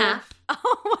in a little half.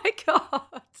 Oh my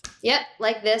god. Yep,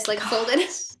 like this, like folded.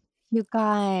 You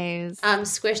guys.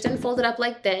 Squished and folded up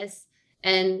like this,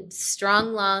 and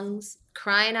strong lungs,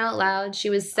 crying out loud. She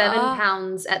was 7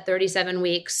 pounds at 37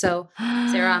 weeks. So,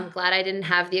 Sarah, I'm glad I didn't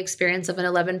have the experience of an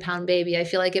 11-pound baby. I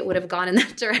feel like it would have gone in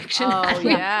that direction. Oh,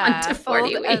 yeah. To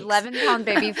 40 weeks. An 11-pound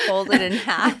baby folded in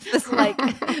half is like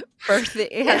birthing.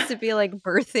 It has to be like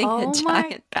birthing a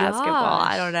giant basketball.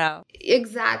 I don't know.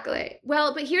 Exactly.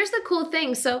 Well, but here's the cool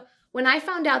thing. So when I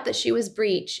found out that she was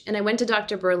breech, and I went to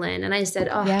Dr. Berlin and I said,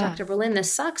 Dr. Berlin,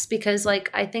 this sucks, because like,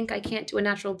 I think I can't do a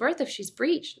natural birth if she's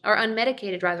breech, or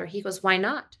unmedicated rather. He goes, why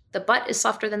not? The butt is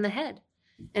softer than the head.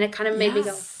 And it kind of made me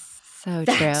go, so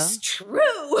that's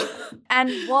true.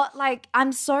 And what, like,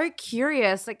 I'm so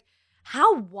curious, like,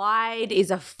 how wide is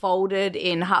a folded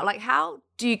in heart? Like, how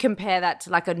do you compare that to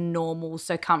like a normal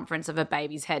circumference of a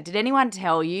baby's head? Did anyone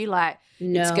tell you like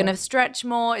it's going to stretch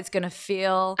more? It's going to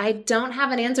feel? I don't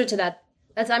have an answer to that.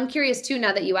 I'm curious too,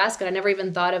 now that you ask it. I never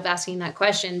even thought of asking that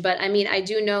question. But I mean, I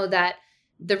do know that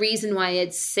the reason why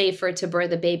it's safer to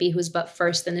birth a baby who's butt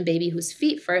first than the baby whose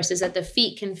feet first is that the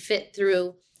feet can fit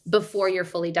through before you're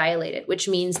fully dilated, which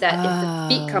means that if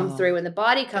the feet come through and the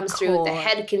body comes through, the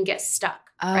head can get stuck.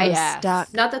 Right?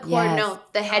 Stuck. Not the cord, no.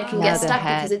 The head can get stuck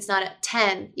because it's not at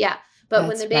 10. Yeah. But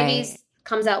when the baby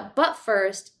comes out butt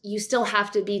first, you still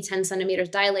have to be 10 centimeters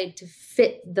dilated to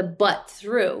fit the butt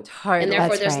through. Totally. And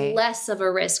therefore there's less of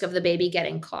a risk of the baby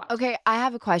getting caught. Okay, I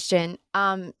have a question.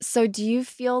 So do you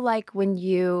feel like when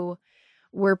you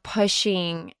were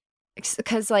pushing,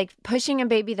 because like pushing a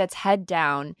baby that's head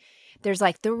down, there's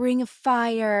like the ring of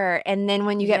fire. And then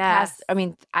when you get past, I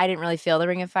mean, I didn't really feel the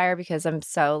ring of fire because I'm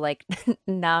so like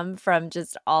numb from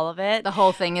just all of it. The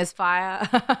whole thing is fire.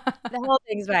 The whole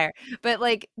thing's fire. But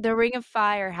like the ring of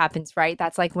fire happens, right?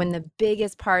 That's like when the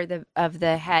biggest part of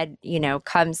the head, you know,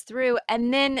 comes through.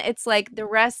 And then it's like the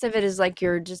rest of it is like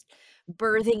you're just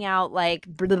birthing out like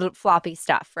floppy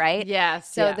stuff, right?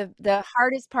 Yes. So the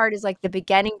hardest part is like the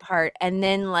beginning part, and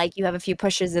then like you have a few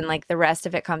pushes and like the rest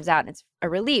of it comes out and it's a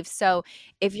relief. So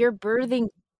if you're birthing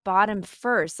bottom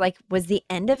first, like was the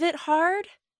end of it hard?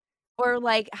 Or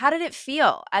like how did it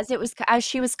feel as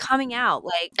she was coming out?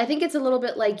 Like I think it's a little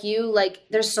bit like you, like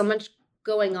there's so much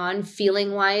going on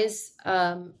feeling wise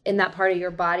in that part of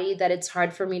your body that it's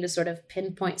hard for me to sort of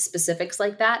pinpoint specifics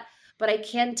like that. But I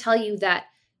can tell you that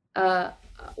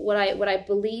what I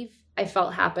believe I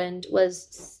felt happened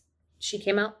was she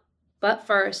came out butt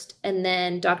first, and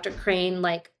then Dr. Crane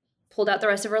like pulled out the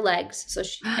rest of her legs. So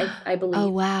I believe. Oh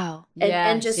wow!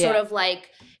 And just sort of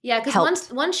like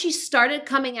because once she started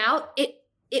coming out,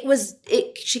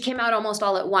 she came out almost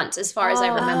all at once, as far as I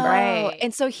remember. Right.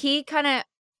 And so he kind of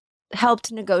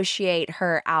helped negotiate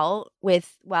her out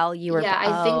while you were. Yeah,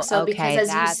 I think so, because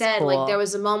as you said, like there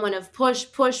was a moment of push,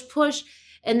 push, push.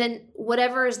 And then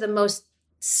whatever is the most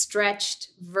stretched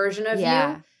version of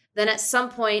you, then at some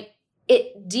point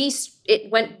it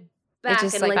went back,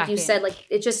 and like you said, like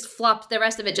it just flopped. The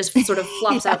rest of it just sort of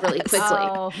flops out really quickly.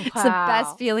 Oh, wow. It's the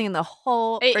best feeling in the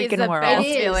whole freaking world. It is the best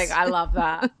feeling. I love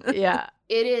that. Yeah.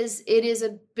 It is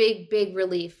a big, big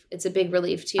relief. It's a big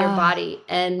relief to your body.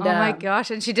 And oh my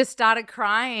gosh. And she just started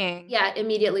crying. Yeah,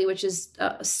 immediately, which is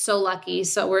so lucky.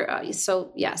 So we're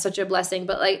such a blessing.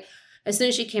 But like, as soon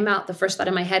as she came out, the first thought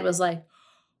in my head was like,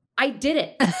 I did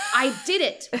it. I did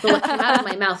it. But what came out of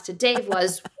my mouth to Dave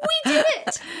was, we did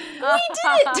it. We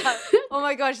did it. Oh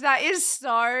my gosh, that is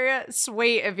so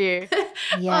sweet of you.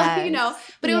 Yeah. You know,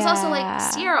 but it was also like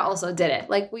Sierra also did it.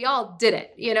 Like we all did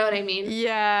it. You know what I mean?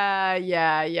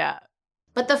 Yeah.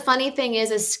 But the funny thing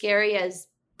is, as scary as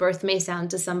birth may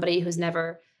sound to somebody who's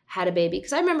never had a baby.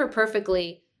 Because I remember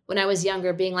perfectly when I was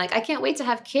younger being like, I can't wait to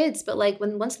have kids. But like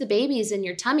once the baby's in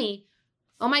your tummy,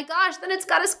 oh my gosh, then it's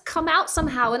got to come out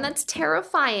somehow. And that's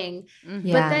terrifying.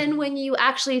 Yeah. But then when you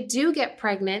actually do get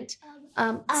pregnant,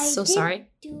 sorry.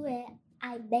 Do it.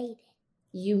 I made it.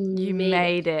 You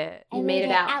made it. You made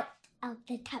it out of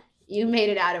the tummy. You made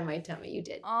it out of my tummy. You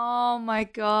did. Oh my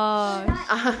gosh.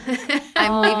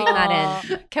 I'm leaving that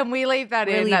in. Can we leave that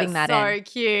We're in? leaving That's that so in.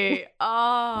 cute.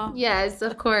 Oh. Yes,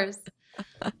 of course.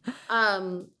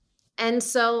 And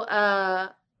so, oh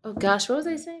gosh, what was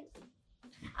I saying?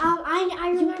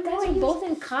 I remember You guys are both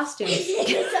in costumes.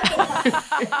 You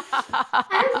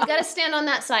I gotta stand on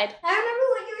that side. remember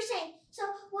what you were saying. So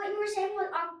what you were saying was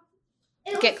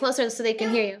Get closer so they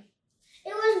can hear you.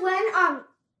 It was when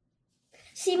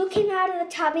Sibu came out of the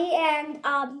tummy and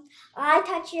I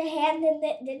touched your hand and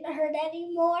it didn't hurt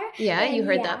anymore. Yeah, And you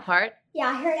heard that part. Yeah,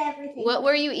 I heard everything. What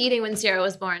were you eating when Sierra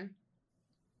was born?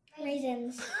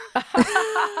 Raisins.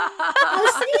 I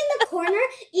was sitting in the corner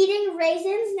eating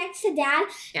raisins next to Dad.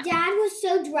 Yeah. Dad was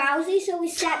so drowsy, so we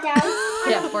sat down on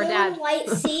Yeah, a poor blue Dad. and white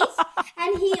seat,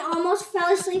 and he almost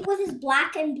fell asleep with his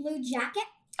black and blue jacket.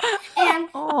 And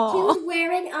he was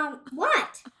wearing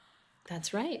what?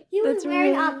 That's right. He was That's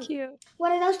wearing really cute.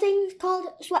 what are those things called?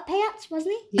 Sweatpants,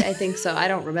 wasn't he? Yeah, I think so. I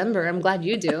don't remember. I'm glad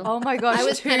you do. Oh my gosh. I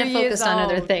was 2 kind of years focused on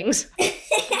other old. things.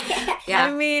 Yeah.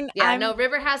 I mean, Yeah, no,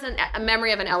 River has a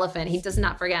memory of an elephant. He does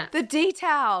not forget. The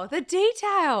detail. The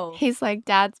detail. he's like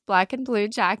Dad's black and blue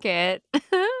jacket.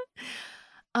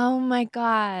 Oh my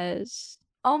gosh.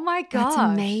 Oh my gosh. That's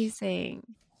amazing.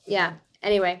 Yeah.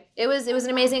 Anyway, it was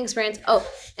an amazing experience. Oh,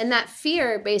 and that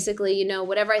fear, basically, you know,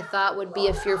 whatever I thought would be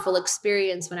a fearful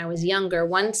experience when I was younger,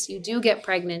 once you do get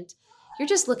pregnant, you're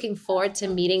just looking forward to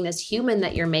meeting this human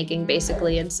that you're making,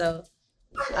 basically. And so,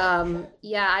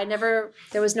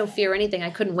 there was no fear or anything. I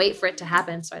couldn't wait for it to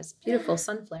happen. So I was beautiful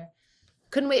sun flare.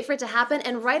 Couldn't wait for it to happen.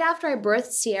 And right after I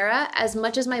birthed Sierra, as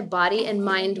much as my body and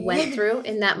mind went through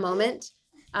in that moment,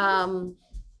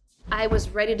 I was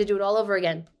ready to do it all over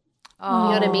again. Oh,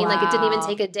 You know what I mean? Like, it didn't even wow.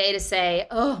 take a day to say,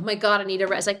 oh my God, I need a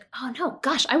rest. Like, oh no,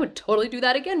 gosh, I would totally do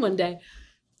that again one day.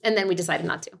 And then we decided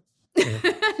not to.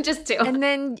 Just to.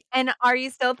 And are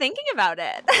you still thinking about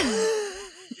it?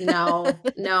 No.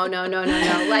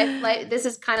 Life, this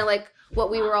is kind of like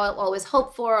what we were always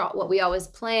hoped for, what we always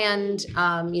planned.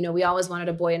 We always wanted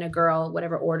a boy and a girl,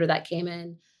 whatever order that came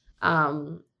in.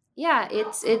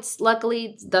 It's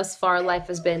luckily thus far life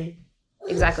has been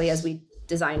exactly as we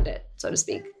designed it, so to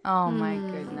speak. Oh my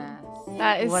goodness.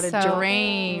 That is what a so-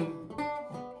 dream.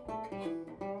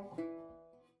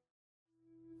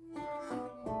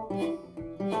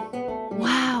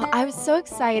 Wow, I was so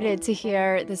excited to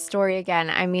hear the story again.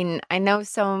 I mean, I know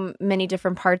so many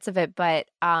different parts of it, but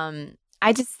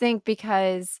I just think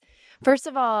because, first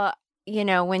of all, you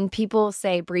know, when people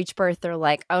say breech birth, they're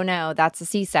like, oh no, that's a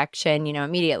C-section, you know,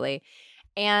 immediately.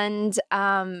 And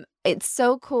it's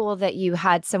so cool that you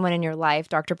had someone in your life,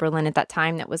 Dr. Berlin, at that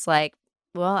time that was like,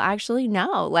 well, actually,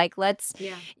 no, like, let's.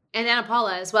 Yeah. And Anna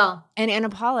Paula as well. And Anna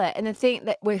Paula. And the thing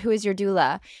that, who is your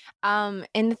doula? And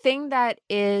the thing that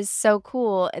is so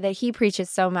cool that he preaches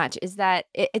so much is that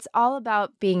it's all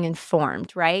about being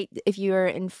informed, right? If you're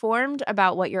informed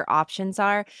about what your options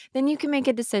are, then you can make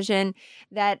a decision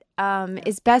that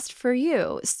is best for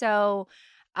you. So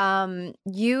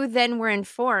you then were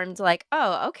informed like,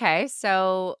 oh, okay,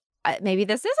 so maybe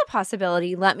this is a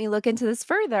possibility. Let me look into this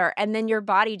further. And then your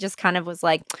body just kind of was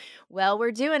like, well,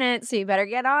 we're doing it, so you better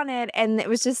get on it. And it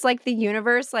was just like the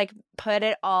universe like put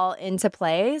it all into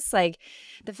place. Like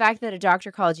the fact that a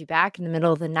doctor called you back in the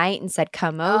middle of the night and said,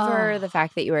 come over, the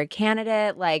fact that you were a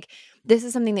candidate, like this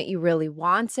is something that you really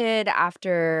wanted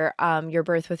after your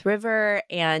birth with River.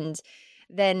 And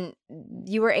then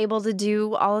you were able to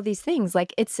do all of these things.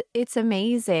 Like it's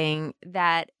amazing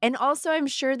that, and also I'm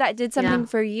sure that did something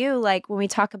for you. Like when we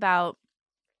talk about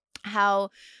how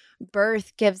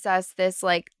birth gives us this,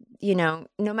 like, you know,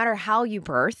 no matter how you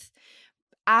birth,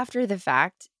 after the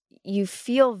fact, you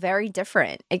feel very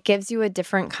different. It gives you a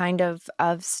different kind of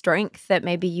strength that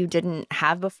maybe you didn't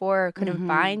have before or couldn't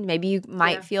find. Maybe you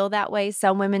might feel that way.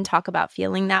 Some women talk about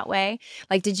feeling that way.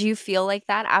 Like, did you feel like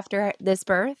that after this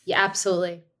birth? Yeah,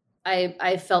 absolutely.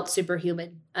 I felt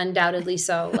superhuman, undoubtedly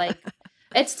so. Like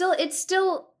it's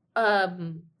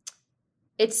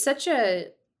such a,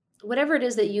 whatever it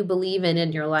is that you believe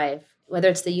in your life, whether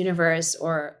it's the universe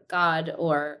or God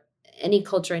or any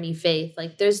culture, any faith,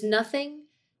 like there's nothing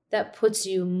that puts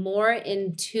you more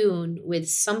in tune with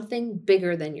something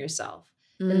bigger than yourself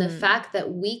than the fact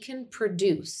that we can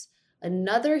produce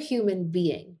another human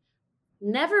being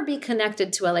never be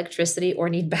connected to electricity or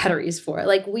need batteries for.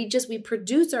 Like we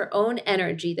produce our own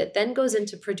energy that then goes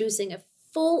into producing a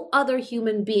full other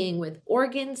human being with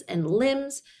organs and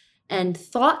limbs and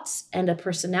thoughts and a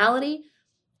personality.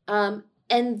 And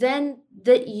then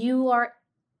that you are,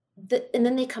 and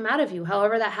then they come out of you,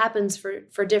 however that happens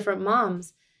for different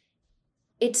moms.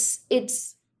 It's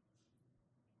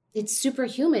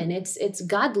superhuman. It's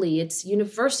godly. It's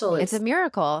universal. It's a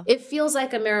miracle. It feels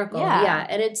like a miracle. Yeah.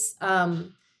 And it's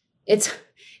funny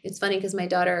because my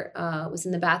daughter was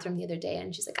in the bathroom the other day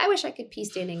and she's like, I wish I could pee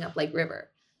standing up like River.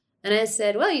 And I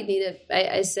said, well, you'd need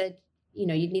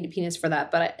you'd need a penis for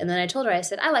that. And then I told her, I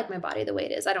said, I like my body the way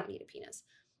it is. I don't need a penis.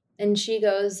 And she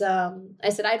goes, I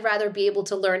said, I'd rather be able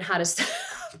to learn how to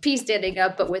pee standing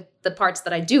up, but with the parts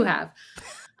that I do have.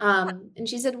 And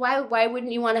she said, why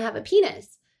wouldn't you want to have a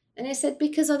penis? And I said,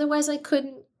 because otherwise I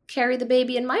couldn't carry the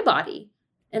baby in my body.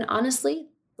 And honestly,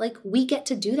 like we get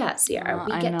to do that, Sierra.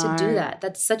 We get to do that.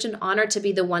 That's such an honor to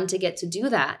be the one to get to do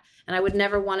that. And I would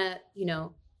never want to,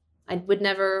 I would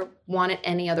never want it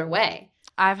any other way.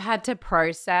 I've had to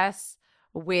process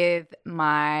with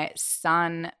my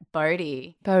son,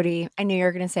 Bodhi. I knew you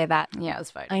were going to say that. Yeah, it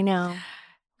was Bodhi. I know.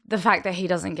 The fact that he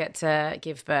doesn't get to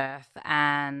give birth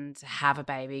and have a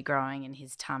baby growing in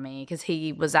his tummy, because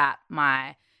he's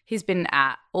been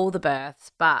at all the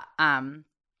births, but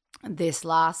this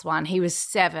last one, he was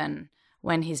 7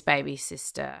 when his baby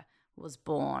sister was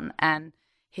born. And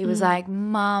he was like,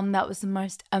 Mom, that was the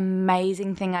most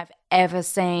amazing thing I've ever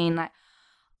seen. Like,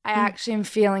 I actually am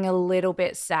feeling a little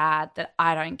bit sad that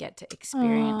I don't get to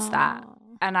experience that.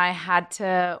 And I had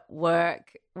to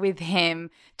work with him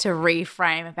to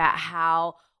reframe about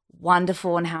how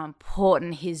wonderful and how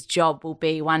important his job will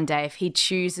be one day if he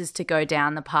chooses to go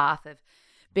down the path of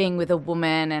being with a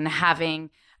woman and having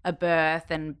a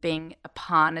birth and being a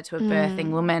partner to a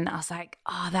birthing woman. I was like,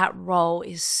 oh, that role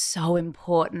is so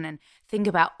important. And think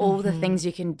about all the things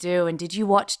you can do. And did you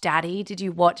watch Daddy? Did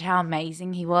you watch how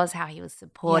amazing he was, how he was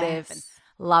supportive and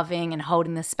loving and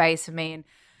holding the space for me? And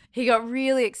he got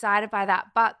really excited by that.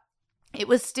 But it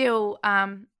was still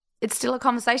it's still a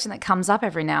conversation that comes up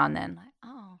every now and then. Like,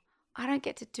 oh, I don't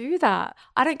get to do that.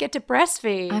 I don't get to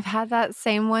breastfeed. I've had that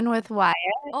same one with Wyatt.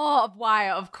 Oh,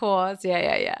 Wyatt, of course.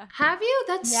 Yeah. Have you?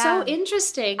 That's so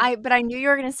interesting. But I knew you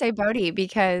were going to say Bodhi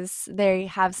because they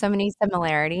have so many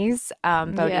similarities,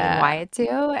 Bodhi and Wyatt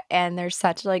do. And they're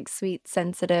such like sweet,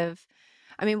 sensitive.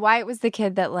 I mean, Wyatt was the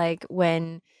kid that like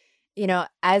when,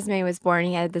 Esme was born,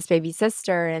 he had this baby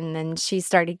sister, and then she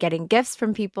started getting gifts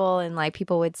from people, and like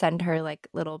people would send her like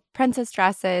little princess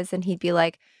dresses, and he'd be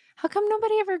like, how come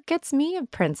nobody ever gets me a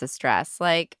princess dress?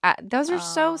 Like those are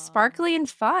so sparkly and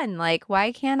fun. Like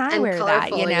why can't I wear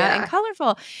that, and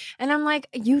colorful? And I'm like,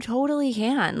 you totally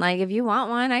can. Like if you want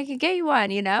one, I could get you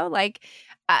one, like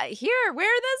here,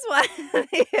 wear this one.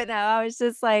 I was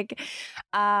just like,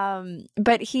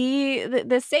 but he,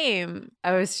 the same.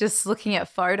 I was just looking at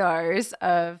photos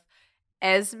of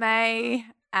Esme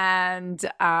and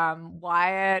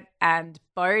Wyatt and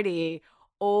Bodhi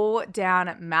all down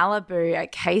at Malibu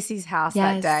at Casey's house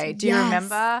that day. Do you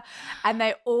remember? And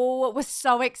they all were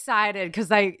so excited because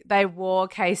they wore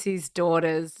Casey's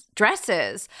daughter's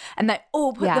dresses and they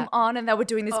all put them on and they were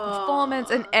doing this performance,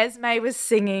 and Esme was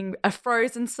singing a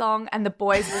Frozen song and the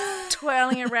boys were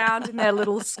twirling around in their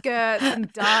little skirts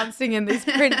and dancing in these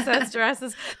princess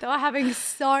dresses. They were having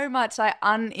so much like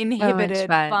uninhibited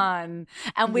fun.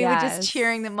 And we were just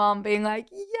cheering them on, being like,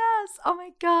 yes, oh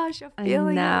my gosh, you're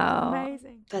feeling it. It's amazing.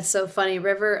 That's so funny.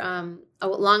 River, a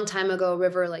long time ago,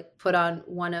 River like put on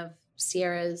one of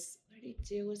Sierra's, what did he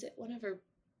do? Was it one of her?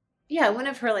 Yeah, one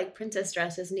of her like princess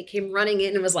dresses, and he came running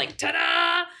in and was like,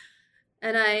 ta-da!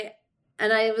 And I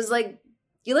was like,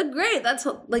 you look great.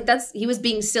 He was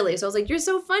being silly. So I was like, you're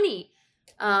so funny.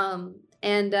 And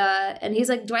he's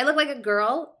like, do I look like a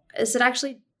girl? I said,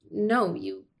 actually, no,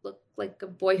 you look like a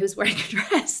boy who's wearing a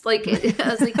dress. Like, I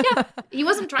was like, yeah. He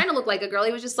wasn't trying to look like a girl.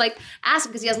 He was just like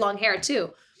asking because he has long hair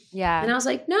too. Yeah. And I was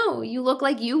like, no, you look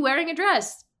like you wearing a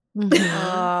dress.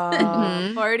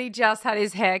 Bodhi just had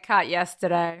his hair cut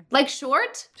yesterday. Like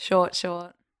short? Short.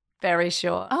 Very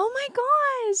short. Oh my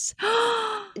gosh.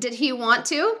 Did he want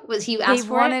to? Was he asked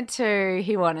for it?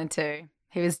 He wanted to.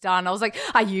 He was done. I was like,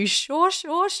 are you sure? And he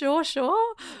was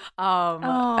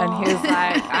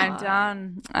like, I'm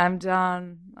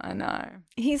done. I know.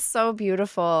 He's so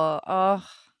beautiful. Oh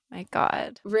my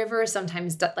God. River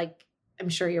sometimes, like, I'm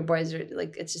sure your boys are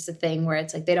like, it's just a thing where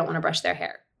it's like they don't want to brush their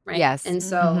hair. Right. Yes. And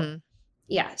so,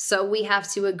 so we have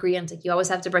to agree on like, you always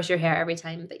have to brush your hair every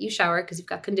time that you shower because you've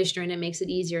got conditioner and it makes it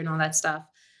easier and all that stuff.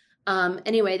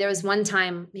 Anyway, there was one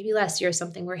time, maybe last year or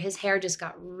something, where his hair just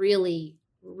got really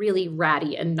really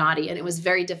ratty and naughty, and it was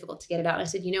very difficult to get it out. And I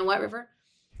said, you know what, River?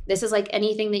 This is like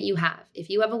anything that you have. If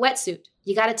you have a wetsuit,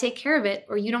 you got to take care of it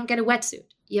or you don't get a wetsuit.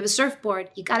 You have a surfboard,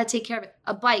 you got to take care of it.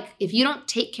 A bike, if you don't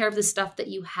take care of the stuff that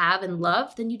you have and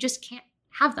love, then you just can't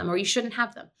have them or you shouldn't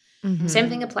have them. Mm-hmm. Same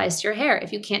thing applies to your hair.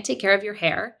 If you can't take care of your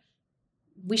hair,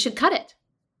 we should cut it.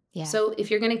 Yeah. So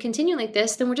if you're going to continue like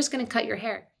this, then we're just going to cut your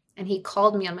hair. And he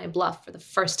called me on my bluff for the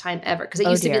first time ever. Because it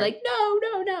used to be like, no.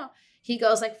 He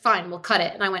goes like, fine, we'll cut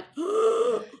it. And I went,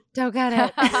 don't cut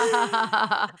it.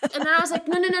 And then I was like,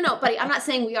 no, buddy. I'm not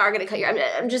saying we are going to cut your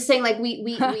hair. I'm just saying like we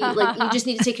like you just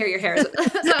need to take care of your hair. So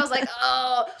I was like,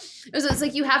 oh, it's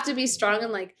like you have to be strong.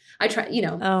 And like, I try,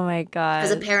 Oh my God.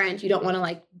 as a parent, you don't want to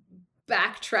like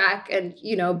backtrack and,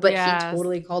 but Yes. he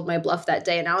totally called my bluff that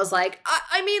day. And I was like,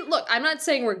 I mean, look, I'm not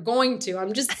saying we're going to,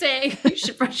 I'm just saying you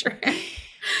should brush your hair.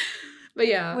 But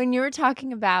yeah. When you were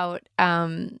talking about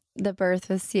the birth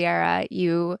with Sierra,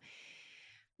 you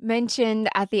mentioned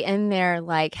at the end there,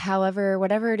 like, however,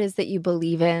 whatever it is that you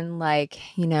believe in, like,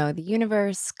 the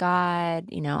universe, God,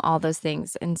 all those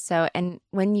things. And so, and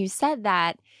when you said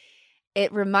that,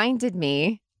 it reminded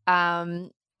me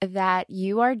that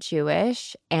you are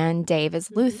Jewish and Dave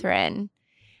is Lutheran.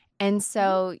 And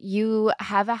so you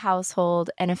have a household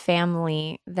and a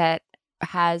family that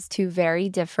has two very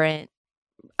different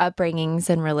upbringings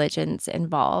and religions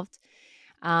involved,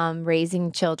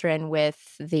 raising children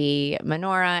with the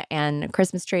menorah and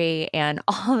Christmas tree and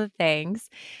all the things.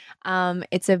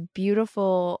 It's a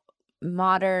beautiful,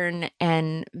 modern,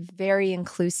 and very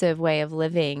inclusive way of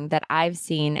living that I've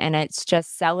seen, and it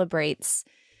just celebrates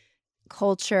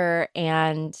culture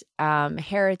and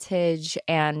heritage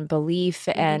and belief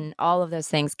and all of those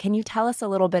things. Can you tell us a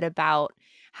little bit about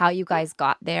how you guys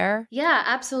got there? Yeah,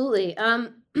 absolutely.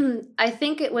 I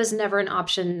think it was never an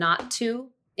option not to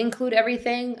include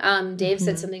everything. Dave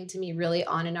said something to me really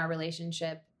on in our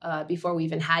relationship before we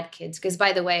even had kids. Because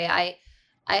by the way,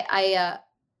 I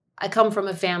come from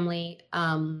a family.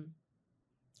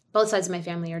 Both sides of my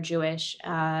family are Jewish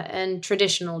and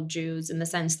traditional Jews in the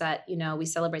sense that we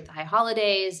celebrate the high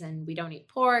holidays and we don't eat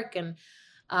pork and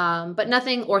but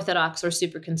nothing orthodox or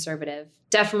super conservative.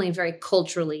 Definitely very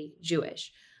culturally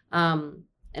Jewish.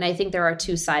 And I think there are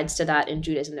two sides to that in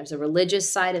Judaism. There's a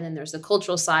religious side and then there's the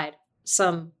cultural side.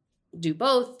 Some do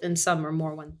both and some are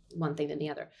more one thing than the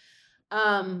other.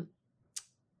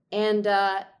 And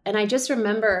I just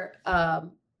remember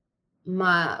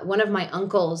one of my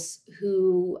uncles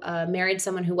who married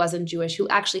someone who wasn't Jewish, who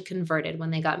actually converted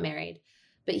when they got married.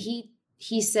 But he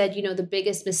said, the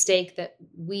biggest mistake that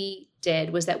we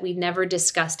did was that we never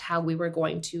discussed how we were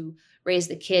going to raise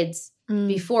the kids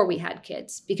before we had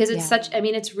kids, because it's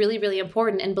it's really, really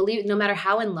important. And believe, no matter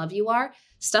how in love you are,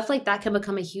 stuff like that can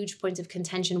become a huge point of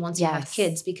contention once you have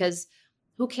kids, because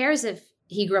who cares if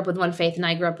he grew up with one faith and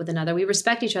I grew up with another? We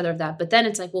respect each other of that. But then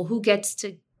it's like, well, who gets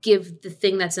to give the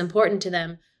thing that's important to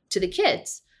them to the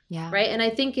kids? Yeah. Right. And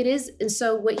I think it is. And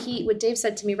so what Dave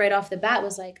said to me right off the bat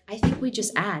was like, I think we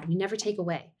just add, we never take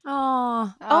away.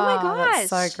 Oh my gosh.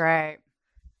 That's so great.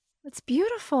 That's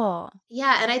beautiful.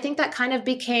 Yeah. And I think that kind of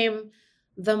became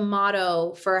the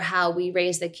motto for how we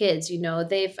raise the kids.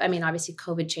 Obviously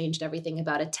COVID changed everything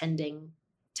about attending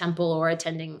temple or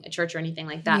attending a church or anything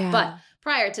like that. Yeah. But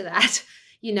prior to that,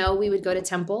 we would go to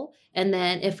temple. And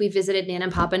then if we visited Nan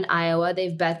and Papa in Iowa,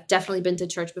 they've definitely been to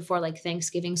church before, like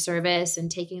Thanksgiving service and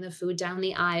taking the food down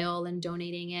the aisle and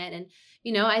donating it. And,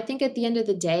 I think at the end of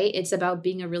the day, it's about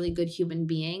being a really good human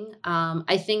being.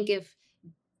 I think if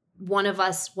one of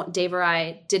us, Dave or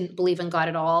I, didn't believe in God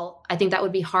at all, I think that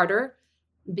would be harder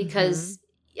because,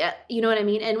 yeah, you know what I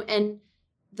mean? And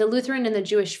the Lutheran and the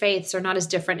Jewish faiths are not as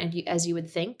different as you would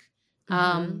think.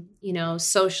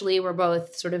 Socially, we're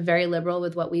both sort of very liberal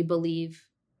with what we believe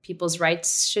people's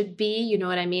rights should be. You know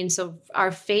what I mean? So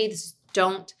our faiths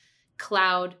don't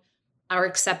cloud our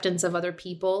acceptance of other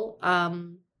people.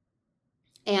 And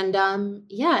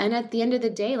at the end of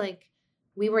the day, like,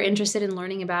 we were interested in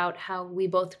learning about how we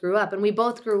both grew up, and we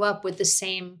both grew up with the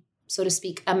same, so to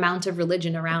speak, amount of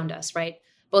religion around us, right?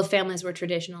 Both families were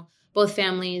traditional. Both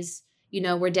families,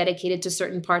 were dedicated to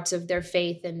certain parts of their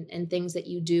faith and things that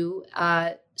you do.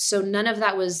 So none of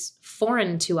that was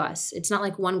foreign to us. It's not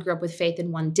like one grew up with faith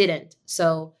and one didn't.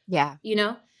 So,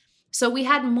 so we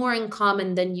had more in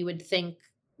common than you would think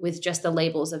with just the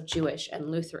labels of Jewish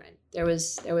and Lutheran. There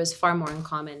was far more in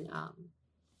common.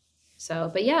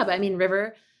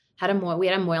 River we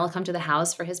had a moil come to the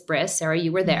house for his bris. Sarah,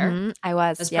 you were there. I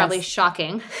was. It was probably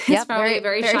shocking. It's probably a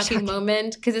very shocking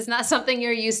moment because it's not something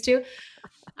you're used to.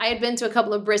 I had been to a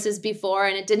couple of brises before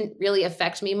and it didn't really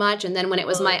affect me much. And then when it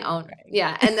was my own,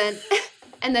 and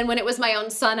then when it was my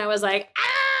own son, I was like,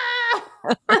 ah!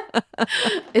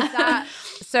 Is that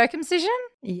circumcision?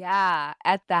 Yeah,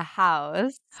 at the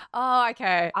house. Oh,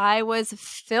 okay. I was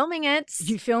filming it.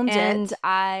 You filmed and it?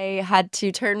 I had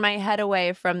to turn my head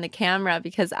away from the camera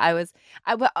because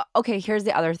okay, here's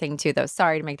the other thing too, though.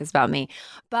 Sorry to make this about me.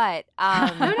 But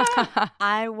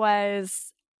I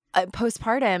was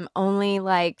postpartum only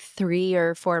like 3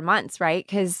 or 4 months, right?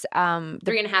 Because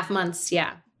 3.5 months.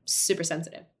 Yeah. Super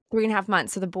sensitive. 3.5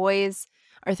 months. So the boys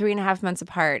are 3.5 months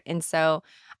apart. And so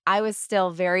I was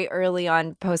still very early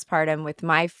on postpartum with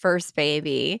my first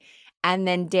baby. And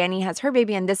then Danny has her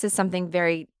baby. And this is something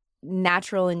very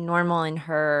natural and normal in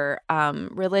her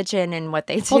religion and what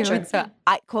they do. Culture. And so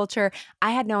culture.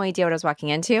 I had no idea what I was walking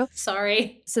into.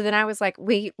 Sorry. So then I was like,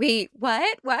 wait,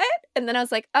 what? And then I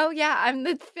was like, oh yeah, I'm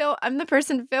the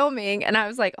person filming. And I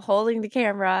was like holding the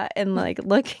camera and like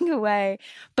looking away,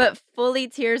 but fully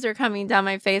tears are coming down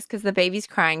my face because the baby's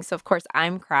crying. So of course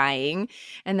I'm crying.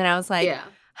 And then I was like, Yeah.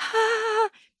 ah.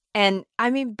 And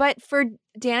I mean, but for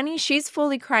Danny, she's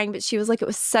fully crying, but she was like, it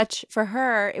was such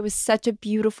a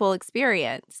beautiful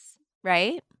experience,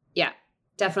 right? Yeah,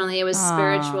 definitely. It was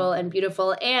spiritual and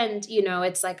beautiful. And,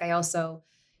 it's like I also,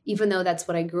 even though that's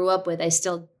what I grew up with, I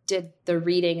still did the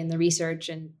reading and the research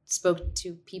and spoke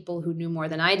to people who knew more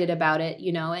than I did about it,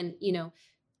 and,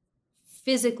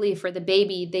 physically for the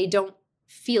baby, they don't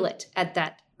feel it at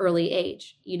that early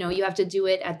age. You have to do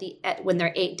it when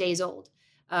they're 8 days old.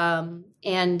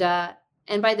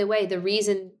 And by the way, the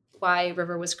reason why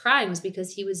River was crying was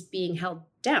because he was being held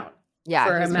down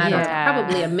for a matter of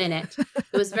probably a minute.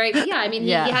 It was very, he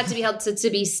had to be held to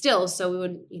be still so we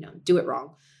wouldn't, do it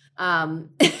wrong. But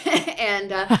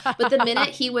the minute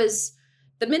he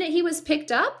was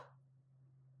picked up,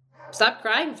 stopped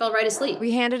crying, fell right asleep.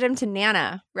 We handed him to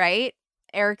Nana, right?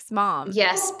 Eric's mom.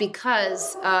 Yes,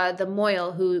 because the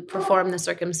Moyle who performed the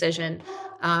circumcision,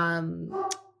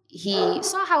 he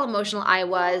saw how emotional I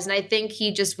was, and I think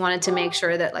he just wanted to make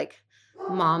sure that like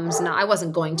I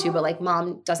wasn't going to, but like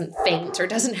mom doesn't faint or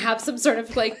doesn't have some sort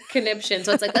of like conniption.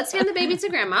 So it's like, let's hand the baby to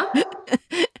grandma.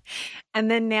 And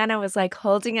then Nana was like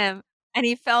holding him and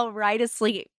he fell right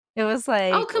asleep. It was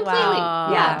like, oh, completely.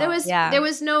 Wow. Yeah. There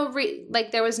was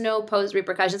no post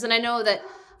repercussions. And I know that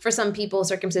for some people,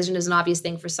 circumcision is an obvious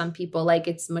thing. For some people, like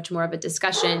it's much more of a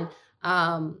discussion.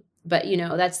 But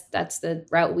that's the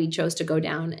route we chose to go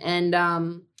down. And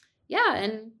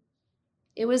and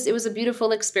it was a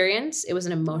beautiful experience. It was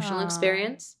an emotional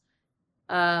experience.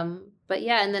 But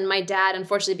yeah, and then my dad,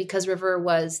 unfortunately, because River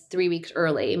was 3 weeks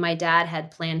early, my dad had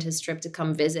planned his trip to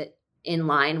come visit in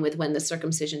line with when the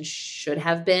circumcision should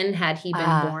have been, had he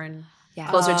been born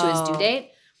closer to his due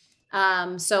date.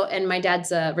 And my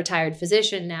dad's a retired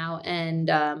physician now.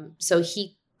 And so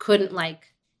he couldn't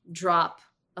like drop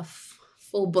a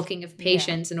full booking of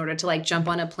patients in order to like jump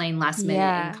on a plane last minute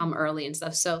and come early and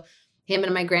stuff. So him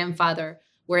and my grandfather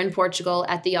were in Portugal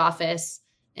at the office,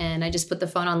 and I just put the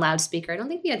phone on loudspeaker. I don't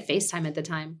think we had FaceTime at the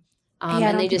time.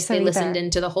 And they listened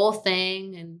into the whole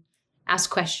thing and asked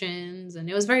questions, and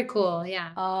it was very cool.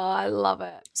 Yeah. Oh, I love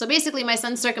it. So basically my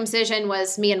son's circumcision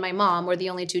was me and my mom were the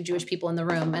only two Jewish people in the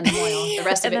room, and the Moyle. The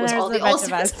rest of it was all the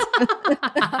Olsons.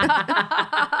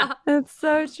 That's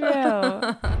so true.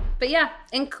 But yeah,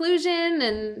 inclusion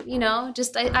and,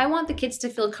 just I want the kids to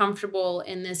feel comfortable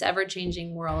in this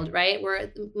ever-changing world, right?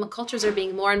 Where cultures are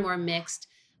being more and more mixed.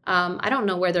 I don't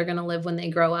know where they're going to live when they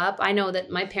grow up. I know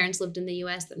that my parents lived in the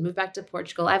U.S., then moved back to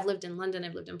Portugal. I've lived in London.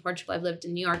 I've lived in Portugal. I've lived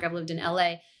in New York. I've lived in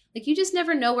L.A. Like, you just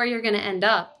never know where you're going to end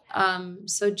up.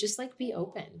 So just like be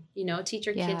open, teach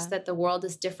your kids that the world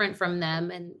is different from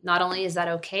them. And not only is that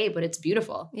okay, but it's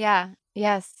beautiful. Yeah.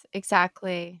 Yes,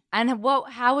 exactly. And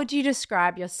how would you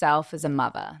describe yourself as a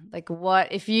mother? Like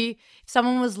if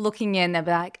someone was looking in, they'd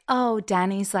be like, oh,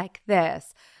 Danny's like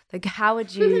this. Like, how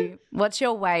would you, what's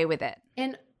your way with it?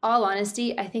 In all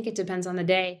honesty, I think it depends on the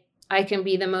day. I can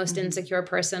be the most insecure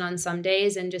person on some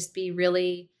days and just be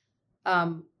really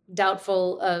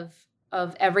doubtful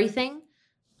of everything,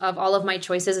 of all of my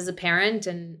choices as a parent,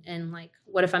 and like,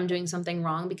 what if I'm doing something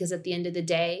wrong? Because at the end of the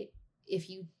day, if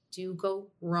you do go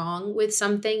wrong with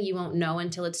something, you won't know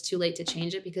until it's too late to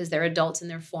change it, because they're adults and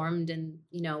they're formed, and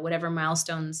whatever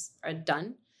milestones are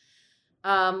done.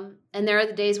 And there are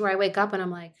the days where I wake up and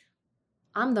I'm like,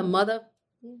 I'm the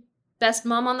best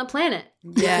mom on the planet.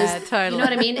 Yeah, totally. You know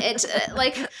what I mean? It's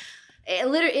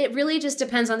it really just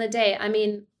depends on the day. I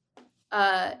mean,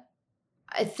 I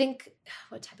think,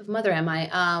 what type of mother am I?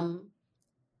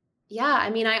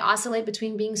 I oscillate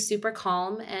between being super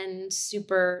calm and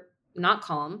super not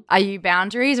calm. Are you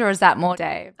boundaries, or is that more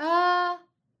Dave? No,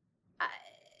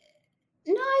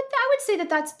 I would say that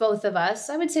that's both of us.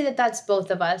 We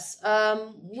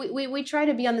try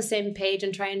to be on the same page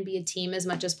and try and be a team as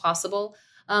much as possible.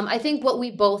 I think what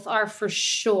we both are for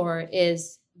sure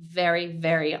is very,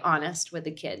 very honest with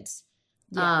the kids.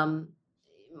 Yeah.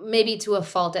 Maybe to a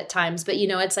fault at times, but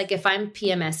it's like if I'm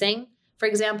PMSing, for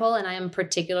example, and I am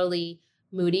particularly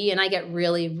moody and I get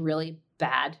really, really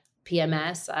bad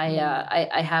PMS,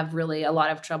 I have really a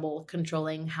lot of trouble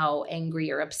controlling how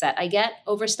angry or upset I get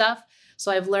over stuff.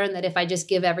 So I've learned that if I just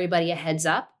give everybody a heads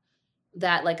up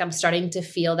that like I'm starting to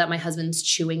feel that my husband's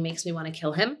chewing makes me want to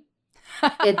kill him.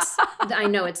 I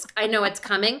know it's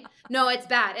coming. No, it's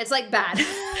bad. It's like bad.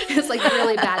 It's like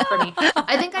really bad for me.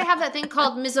 I think I have that thing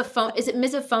called misophonia. Is it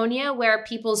misophonia where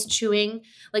people's chewing,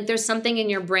 like there's something in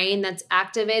your brain that's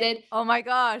activated? Oh my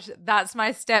gosh, that's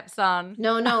my stepson.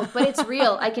 No, but it's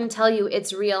real. I can tell you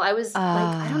it's real. I was like,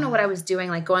 I don't know what I was doing,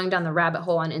 like going down the rabbit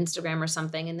hole on Instagram or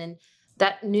something. And then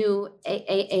that new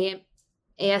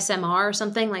ASMR or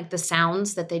something, like the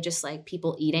sounds that they just like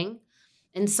people eating.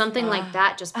 And something like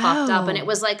that just popped up and it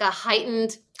was like a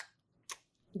heightened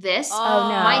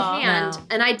my hand.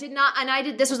 No.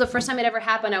 And this was the first time it ever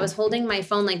happened. I was holding my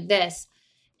phone like this.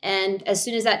 And as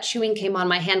soon as that chewing came on,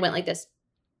 my hand went like this.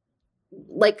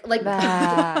 Like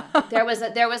there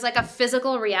was like a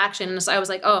physical reaction. And so I was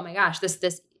like, oh my gosh,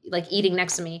 this like eating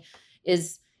next to me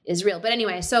is real. But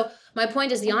anyway, so my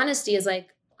point is the honesty is like,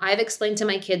 I've explained to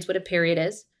my kids what a period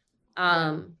is.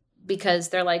 Because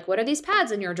they're like, what are these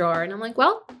pads in your drawer? And I'm like,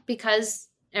 well, because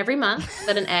every month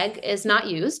that an egg is not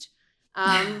used.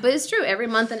 But it's true. Every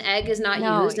month an egg is not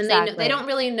used. And they don't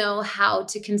really know how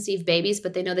to conceive babies,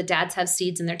 but they know that dads have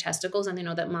seeds in their testicles and they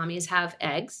know that mommies have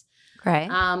eggs.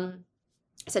 Right. I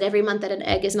said every month that an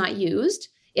egg is not used,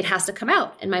 it has to come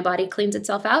out. And my body cleans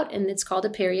itself out and it's called a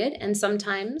period. And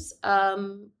sometimes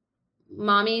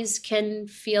mommies can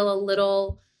feel a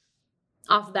little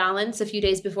off balance a few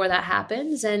days before that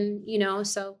happens. And,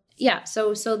 so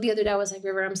the other day I was like,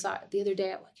 River, I'm sorry. The other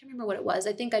day, I can't remember what it was.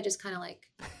 I think I just kind of like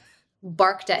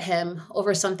barked at him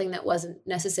over something that wasn't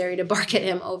necessary to bark at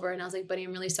him over. And I was like, buddy,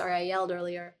 I'm really sorry I yelled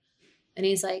earlier. And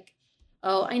he's like,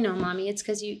 oh, I know, mommy. It's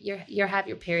because you have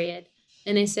your period.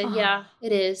 And I said, yeah,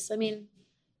 it is. I mean,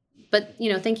 but,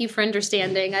 thank you for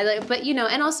understanding.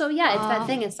 And also, it's that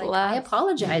thing. It's like, I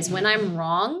apologize when I'm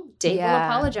wrong. Dave will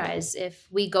apologize if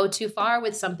we go too far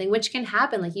with something, which can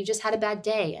happen. Like you just had a bad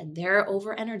day and they're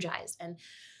over energized and,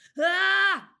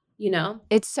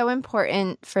 It's so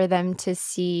important for them to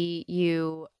see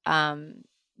you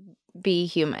be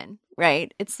human,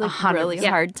 right? It's like 100%. Really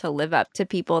hard to live up to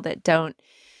people that don't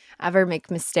ever make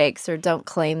mistakes or don't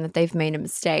claim that they've made a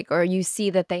mistake, or you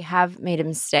see that they have made a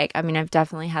mistake. I mean, I've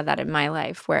definitely had that in my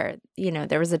life where,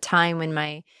 there was a time when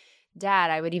my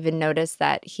dad, I would even notice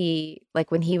that he,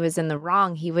 like when he was in the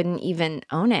wrong, he wouldn't even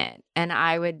own it. And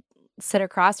I would sit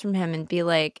across from him and be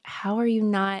like, how are you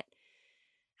not,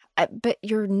 but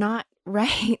you're not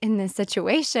right in this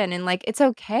situation. And like, it's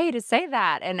okay to say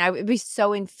that. And I would be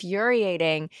so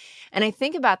infuriating. And I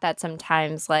think about that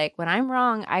sometimes, like when I'm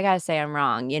wrong, I got to say I'm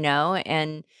wrong,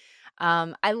 And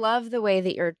I love the way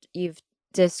that you've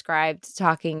described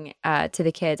talking to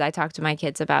the kids. I talk to my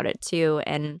kids about it too.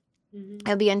 And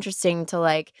it'll be interesting to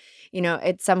like,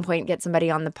 at some point get somebody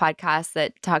on the podcast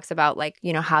that talks about like,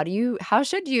 how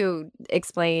should you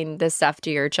explain this stuff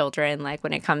to your children? Like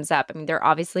when it comes up, I mean, they're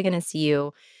obviously going to see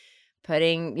you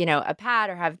putting, a pad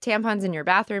or have tampons in your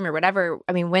bathroom or whatever.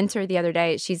 I mean, Winter the other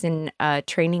day, she's in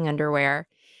training underwear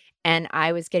and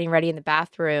I was getting ready in the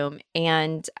bathroom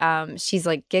and she's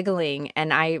like giggling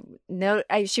and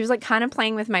she was like kind of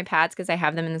playing with my pads because I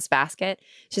have them in this basket.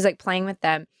 She's like playing with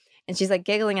them. And she's like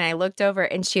giggling and I looked over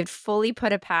and she had fully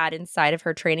put a pad inside of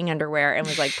her training underwear and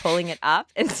was like pulling it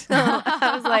up. And so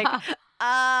I was like,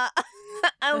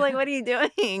 what are you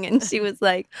doing? And she was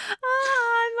like,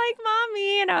 I'm like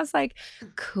mommy. And I was like,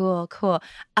 cool. Can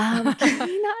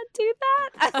we not do that?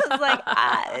 I was like,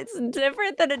 it's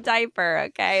different than a diaper,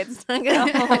 okay? It's not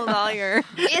going to hold all your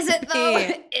Is it though?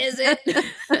 Is it?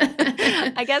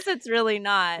 I guess it's really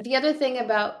not. The other thing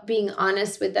about being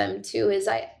honest with them too is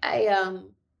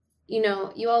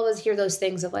you always hear those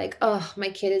things of like, oh, my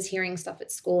kid is hearing stuff at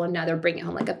school and now they're bringing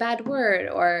home like a bad word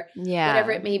or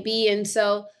whatever it may be. And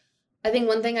so I think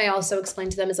one thing I also explain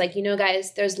to them is like,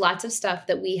 guys, there's lots of stuff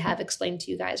that we have explained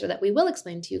to you guys or that we will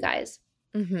explain to you guys,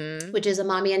 which is a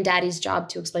mommy and daddy's job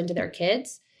to explain to their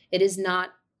kids. It is not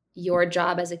your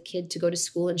job as a kid to go to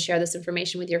school and share this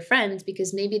information with your friends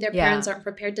because maybe their parents aren't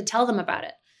prepared to tell them about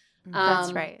it.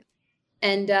 That's right.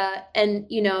 And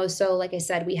so like I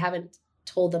said, we haven't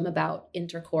told them about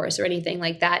intercourse or anything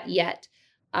like that yet.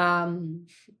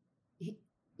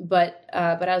 But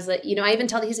I was like, I even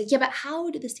told him, he's like, yeah, but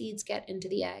how do the seeds get into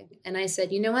the egg? And I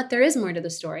said, you know what? There is more to the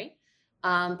story.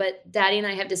 But Daddy and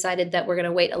I have decided that we're going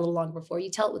to wait a little longer before we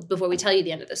tell you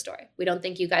the end of the story. We don't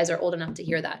think you guys are old enough to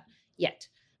hear that yet.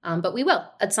 But we will.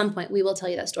 At some point, we will tell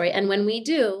you that story. And when we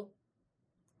do,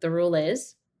 the rule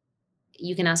is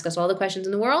you can ask us all the questions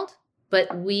in the world,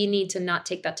 but we need to not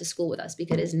take that to school with us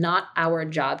because it is not our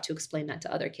job to explain that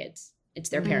to other kids. It's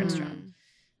their parents' job.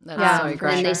 That's so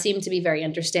great. And they seem to be very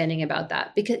understanding about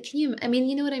that because you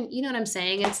know what I'm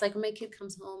saying? It's like when my kid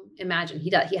comes home, imagine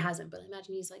he hasn't, but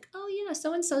imagine he's like, oh yeah,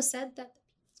 so-and-so said that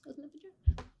the goes in the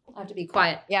vagina. I'll have to be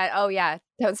quiet. Yeah. Oh yeah.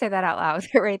 Don't say that out loud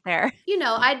right there.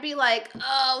 I'd be like,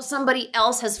 oh, somebody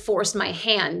else has forced my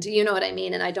hand. You know what I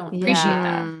mean? And I don't appreciate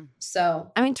that.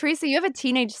 So, I mean, Teresa, you have a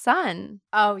teenage son.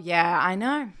 Oh yeah, I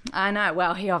know.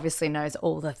 Well, he obviously knows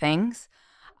all the things.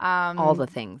 All the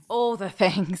things.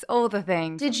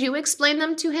 Did you explain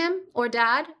them to him or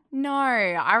Dad? No,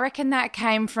 I reckon that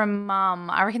came from Mum.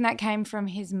 I reckon that came from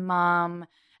his mum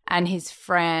and his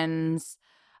friends.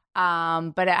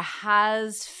 But it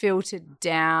has filtered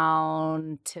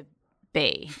down to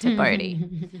Bodhi.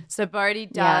 So Bodhi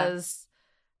does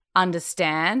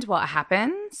understand what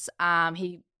happens.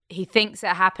 He thinks it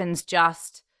happens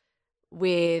just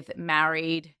with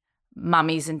married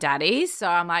mummies and daddies. So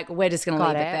I'm like, we're just going to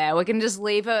leave it there. We're going to just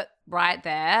leave it right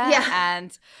there. Yeah.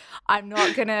 And I'm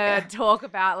not going to talk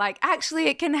about like, actually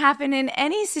it can happen in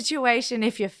any situation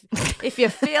if you're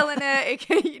feeling it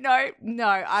can, no,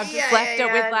 I've just left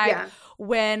it with like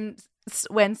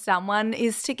when someone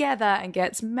is together and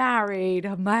gets married,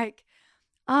 I'm like,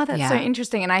 oh, that's so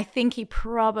interesting. And I think he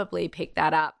probably picked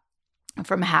that up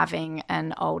from having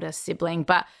an older sibling.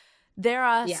 But there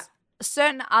are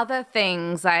certain other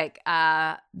things like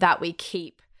that we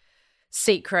keep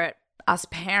secret, us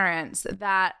parents,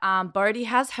 that Bodhi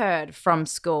has heard from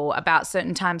school about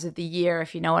certain times of the year,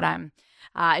 if you know what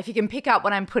if you can pick up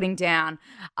what I'm putting down,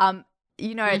 that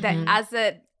as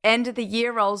the end of the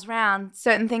year rolls around,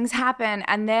 certain things happen.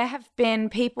 And there have been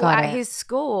people at his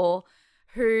school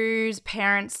whose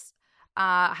parents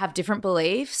have different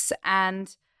beliefs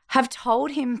and have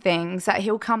told him things that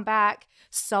he'll come back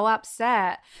so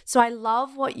upset. So I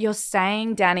love what you're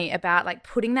saying, Danny, about like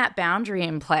putting that boundary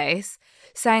in place,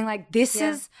 saying like, this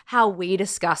is how we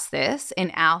discuss this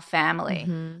in our family.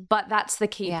 But that's the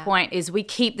key point is we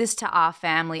keep this to our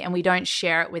family and we don't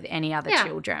share it with any other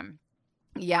children.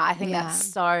 Yeah, I think that's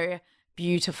so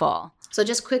beautiful. So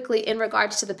just quickly in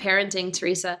regards to the parenting,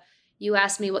 Teresa, you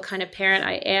asked me what kind of parent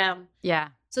I am. Yeah.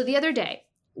 So the other day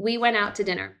we went out to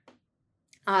dinner.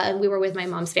 And we were with my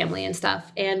mom's family and stuff.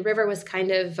 And River was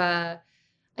kind of, I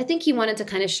think he wanted to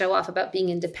kind of show off about being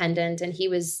independent. And he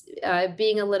was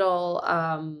being a little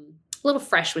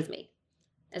fresh with me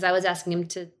as I was asking him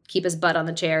to keep his butt on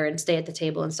the chair and stay at the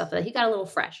table and stuff like that. He got a little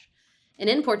fresh. And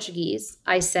in Portuguese,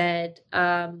 I said,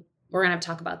 we're going to have to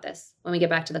talk about this when we get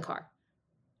back to the car.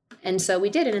 And so we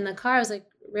did. And in the car, I was like,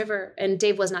 River, and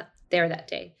Dave was not there that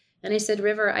day. And I said,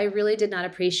 River, I really did not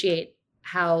appreciate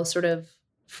how sort of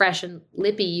fresh and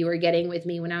lippy you were getting with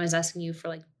me when I was asking you for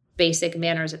like basic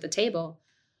manners at the table.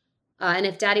 And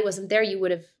if Daddy wasn't there, you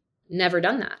would have never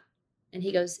done that. And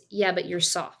he goes, yeah, but you're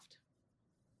soft.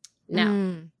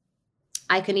 Now,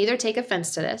 I can either take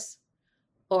offense to this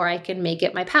or I can make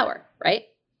it my power, right?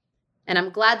 And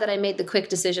I'm glad that I made the quick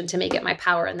decision to make it my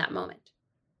power in that moment.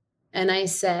 And I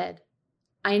said,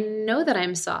 I know that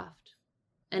I'm soft.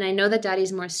 And I know that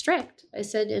Daddy's more strict. I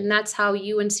said, and that's how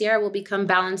you and Sierra will become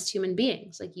balanced human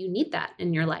beings. Like you need that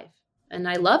in your life. And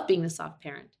I love being the soft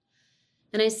parent.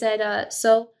 And I said,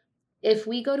 so if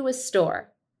we go to a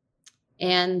store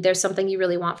and there's something you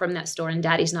really want from that store and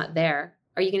Daddy's not there,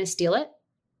 are you going to steal it?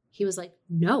 He was like,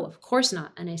 no, of course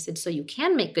not. And I said, so you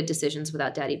can make good decisions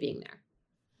without Daddy being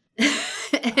there.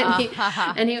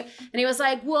 and he was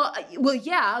like, well,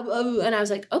 yeah. And I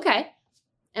was like, okay.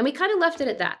 And we kind of left it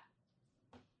at that.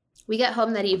 We get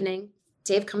home that evening.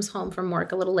 Dave comes home from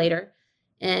work a little later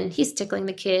and he's tickling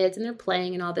the kids and they're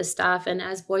playing and all this stuff. And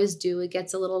as boys do, it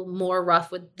gets a little more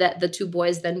rough with the two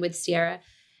boys than with Sierra.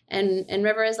 And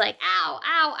River is like, ow,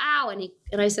 ow, ow.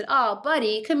 And I said, oh,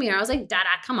 buddy, come here. I was like, Dada,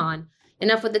 come on.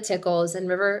 Enough with the tickles. And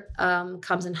River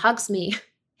comes and hugs me.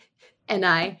 And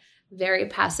I very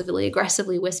passively,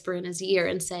 aggressively whisper in his ear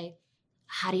and say,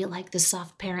 how do you like the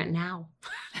soft parent now?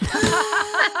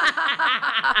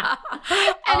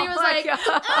 And he was like,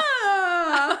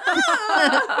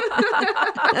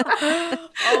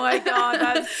 oh my God,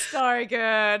 that's so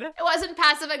good. It wasn't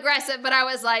passive aggressive, but I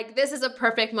was like, this is a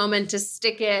perfect moment to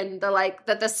stick in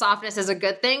that the softness is a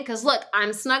good thing. Cause look,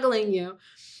 I'm snuggling you.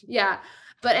 Yeah.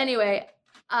 But anyway,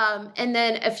 And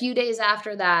then a few days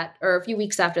after that, or a few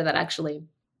weeks after that, actually,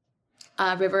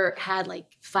 River had like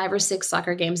 5 or 6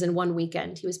 soccer games in one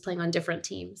weekend. He was playing on different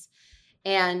teams.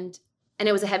 And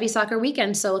it was a heavy soccer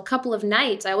weekend. So a couple of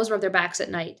nights, I always rub their backs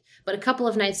at night, but a couple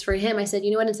of nights for him, I said,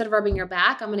 you know what, instead of rubbing your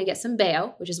back, I'm going to get some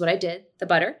Bayo, which is what I did, the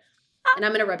butter, and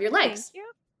I'm going to rub your legs.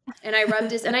 And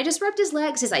I just rubbed his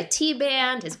legs, his IT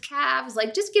band, his calves,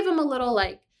 like just give him a little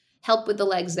like help with the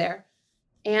legs there.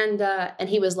 And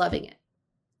he was loving it.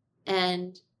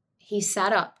 And he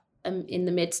sat up in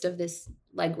the midst of this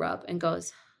leg rub and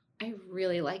goes, I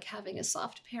really like having a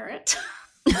soft parent.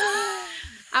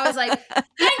 I was like,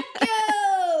 thank you.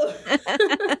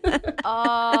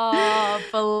 Oh,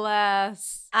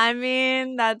 bless. I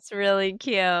mean, that's really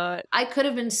cute. I could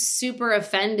have been super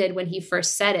offended when he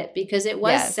first said it because it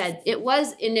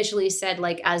was initially said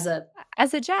like as a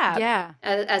jab. Yeah.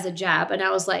 As a jab. And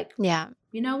I was like, yeah,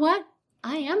 you know what?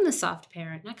 I am the soft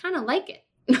parent. I kind of like it.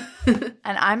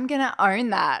 And I'm going to own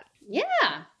that.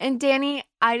 Yeah. And Danny,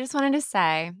 I just wanted to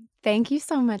say thank you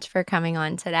so much for coming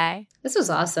on today. This was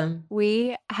awesome.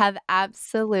 We have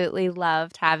absolutely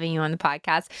loved having you on the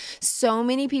podcast. So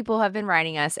many people have been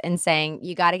writing us and saying,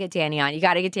 you got to get Danny on. You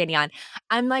got to get Danny on.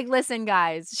 I'm like, listen,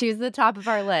 guys, she's the top of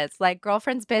our list. Like,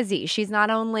 girlfriend's busy. She's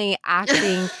not only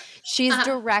acting, she's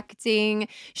directing.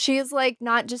 She's like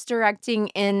not just directing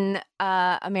in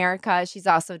America. She's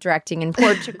also directing in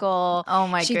Portugal. Oh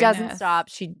my goodness. She doesn't stop.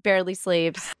 She barely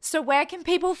sleeps. So where can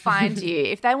people find you?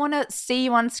 If they want to see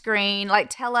you on screen, like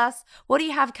tell us, what do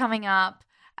you have coming up?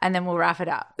 And then we'll wrap it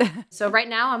up. So right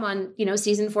now I'm on,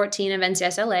 season 14 of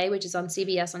NCIS LA, which is on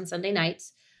CBS on Sunday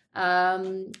nights.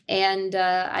 And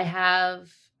I have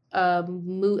a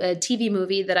TV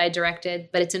movie that I directed,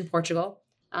 but it's in Portugal.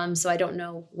 So I don't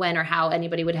know when or how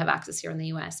anybody would have access here in the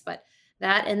US, but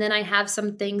that. And then I have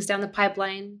some things down the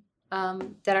pipeline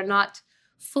that are not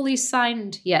fully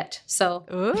signed yet. So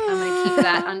I'm going to keep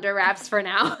that under wraps for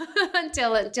now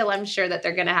until I'm sure that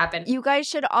they're going to happen. You guys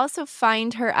should also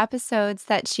find her episodes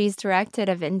that she's directed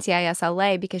of NCIS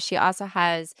LA because she also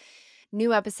has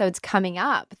new episodes coming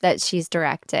up that she's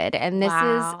directed. And this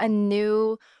is a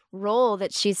new role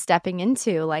that she's stepping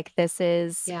into. Like this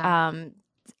is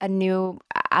a new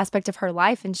aspect of her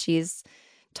life and she's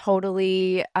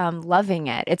totally loving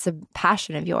it. It's a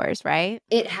passion of yours, right?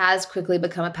 It has quickly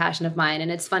become a passion of mine. And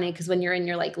it's funny because when you're in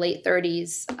your like late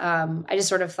 30s, I just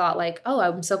sort of thought like, oh,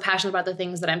 I'm so passionate about the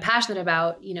things that I'm passionate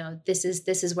about. This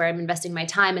is where I'm investing my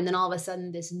time. And then all of a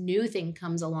sudden this new thing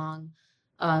comes along,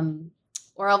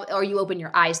 or you open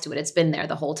your eyes to it. It's been there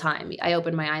the whole time. I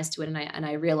opened my eyes to it and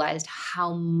I realized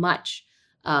how much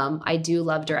I do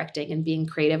love directing and being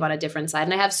creative on a different side.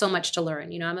 And I have so much to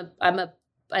learn.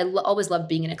 I always love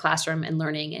being in a classroom and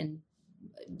learning and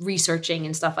researching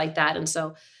and stuff like that. And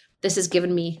so this has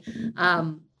given me,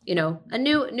 a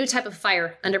new type of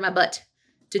fire under my butt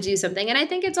to do something. And I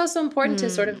think it's also important to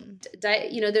sort of,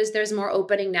 there's more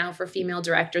opening now for female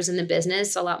directors in the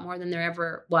business, a lot more than there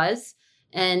ever was.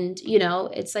 And,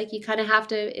 it's like, you kind of have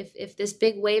to, if this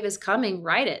big wave is coming,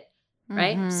 ride it.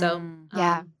 Right. Mm-hmm. So,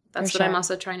 that's what I'm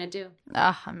also trying to do.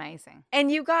 Oh, amazing. And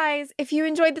you guys, if you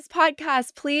enjoyed this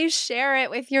podcast, please share it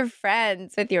with your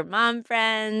friends, with your mom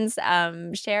friends.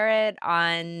 Share it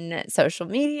on social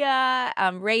media.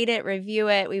 Rate it, review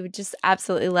it. We would just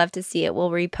absolutely love to see it. We'll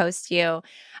repost you.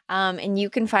 And you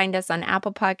can find us on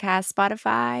Apple Podcasts,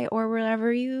 Spotify, or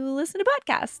wherever you listen to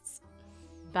podcasts.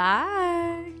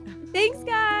 Bye. Thanks,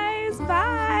 guys.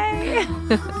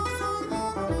 Bye.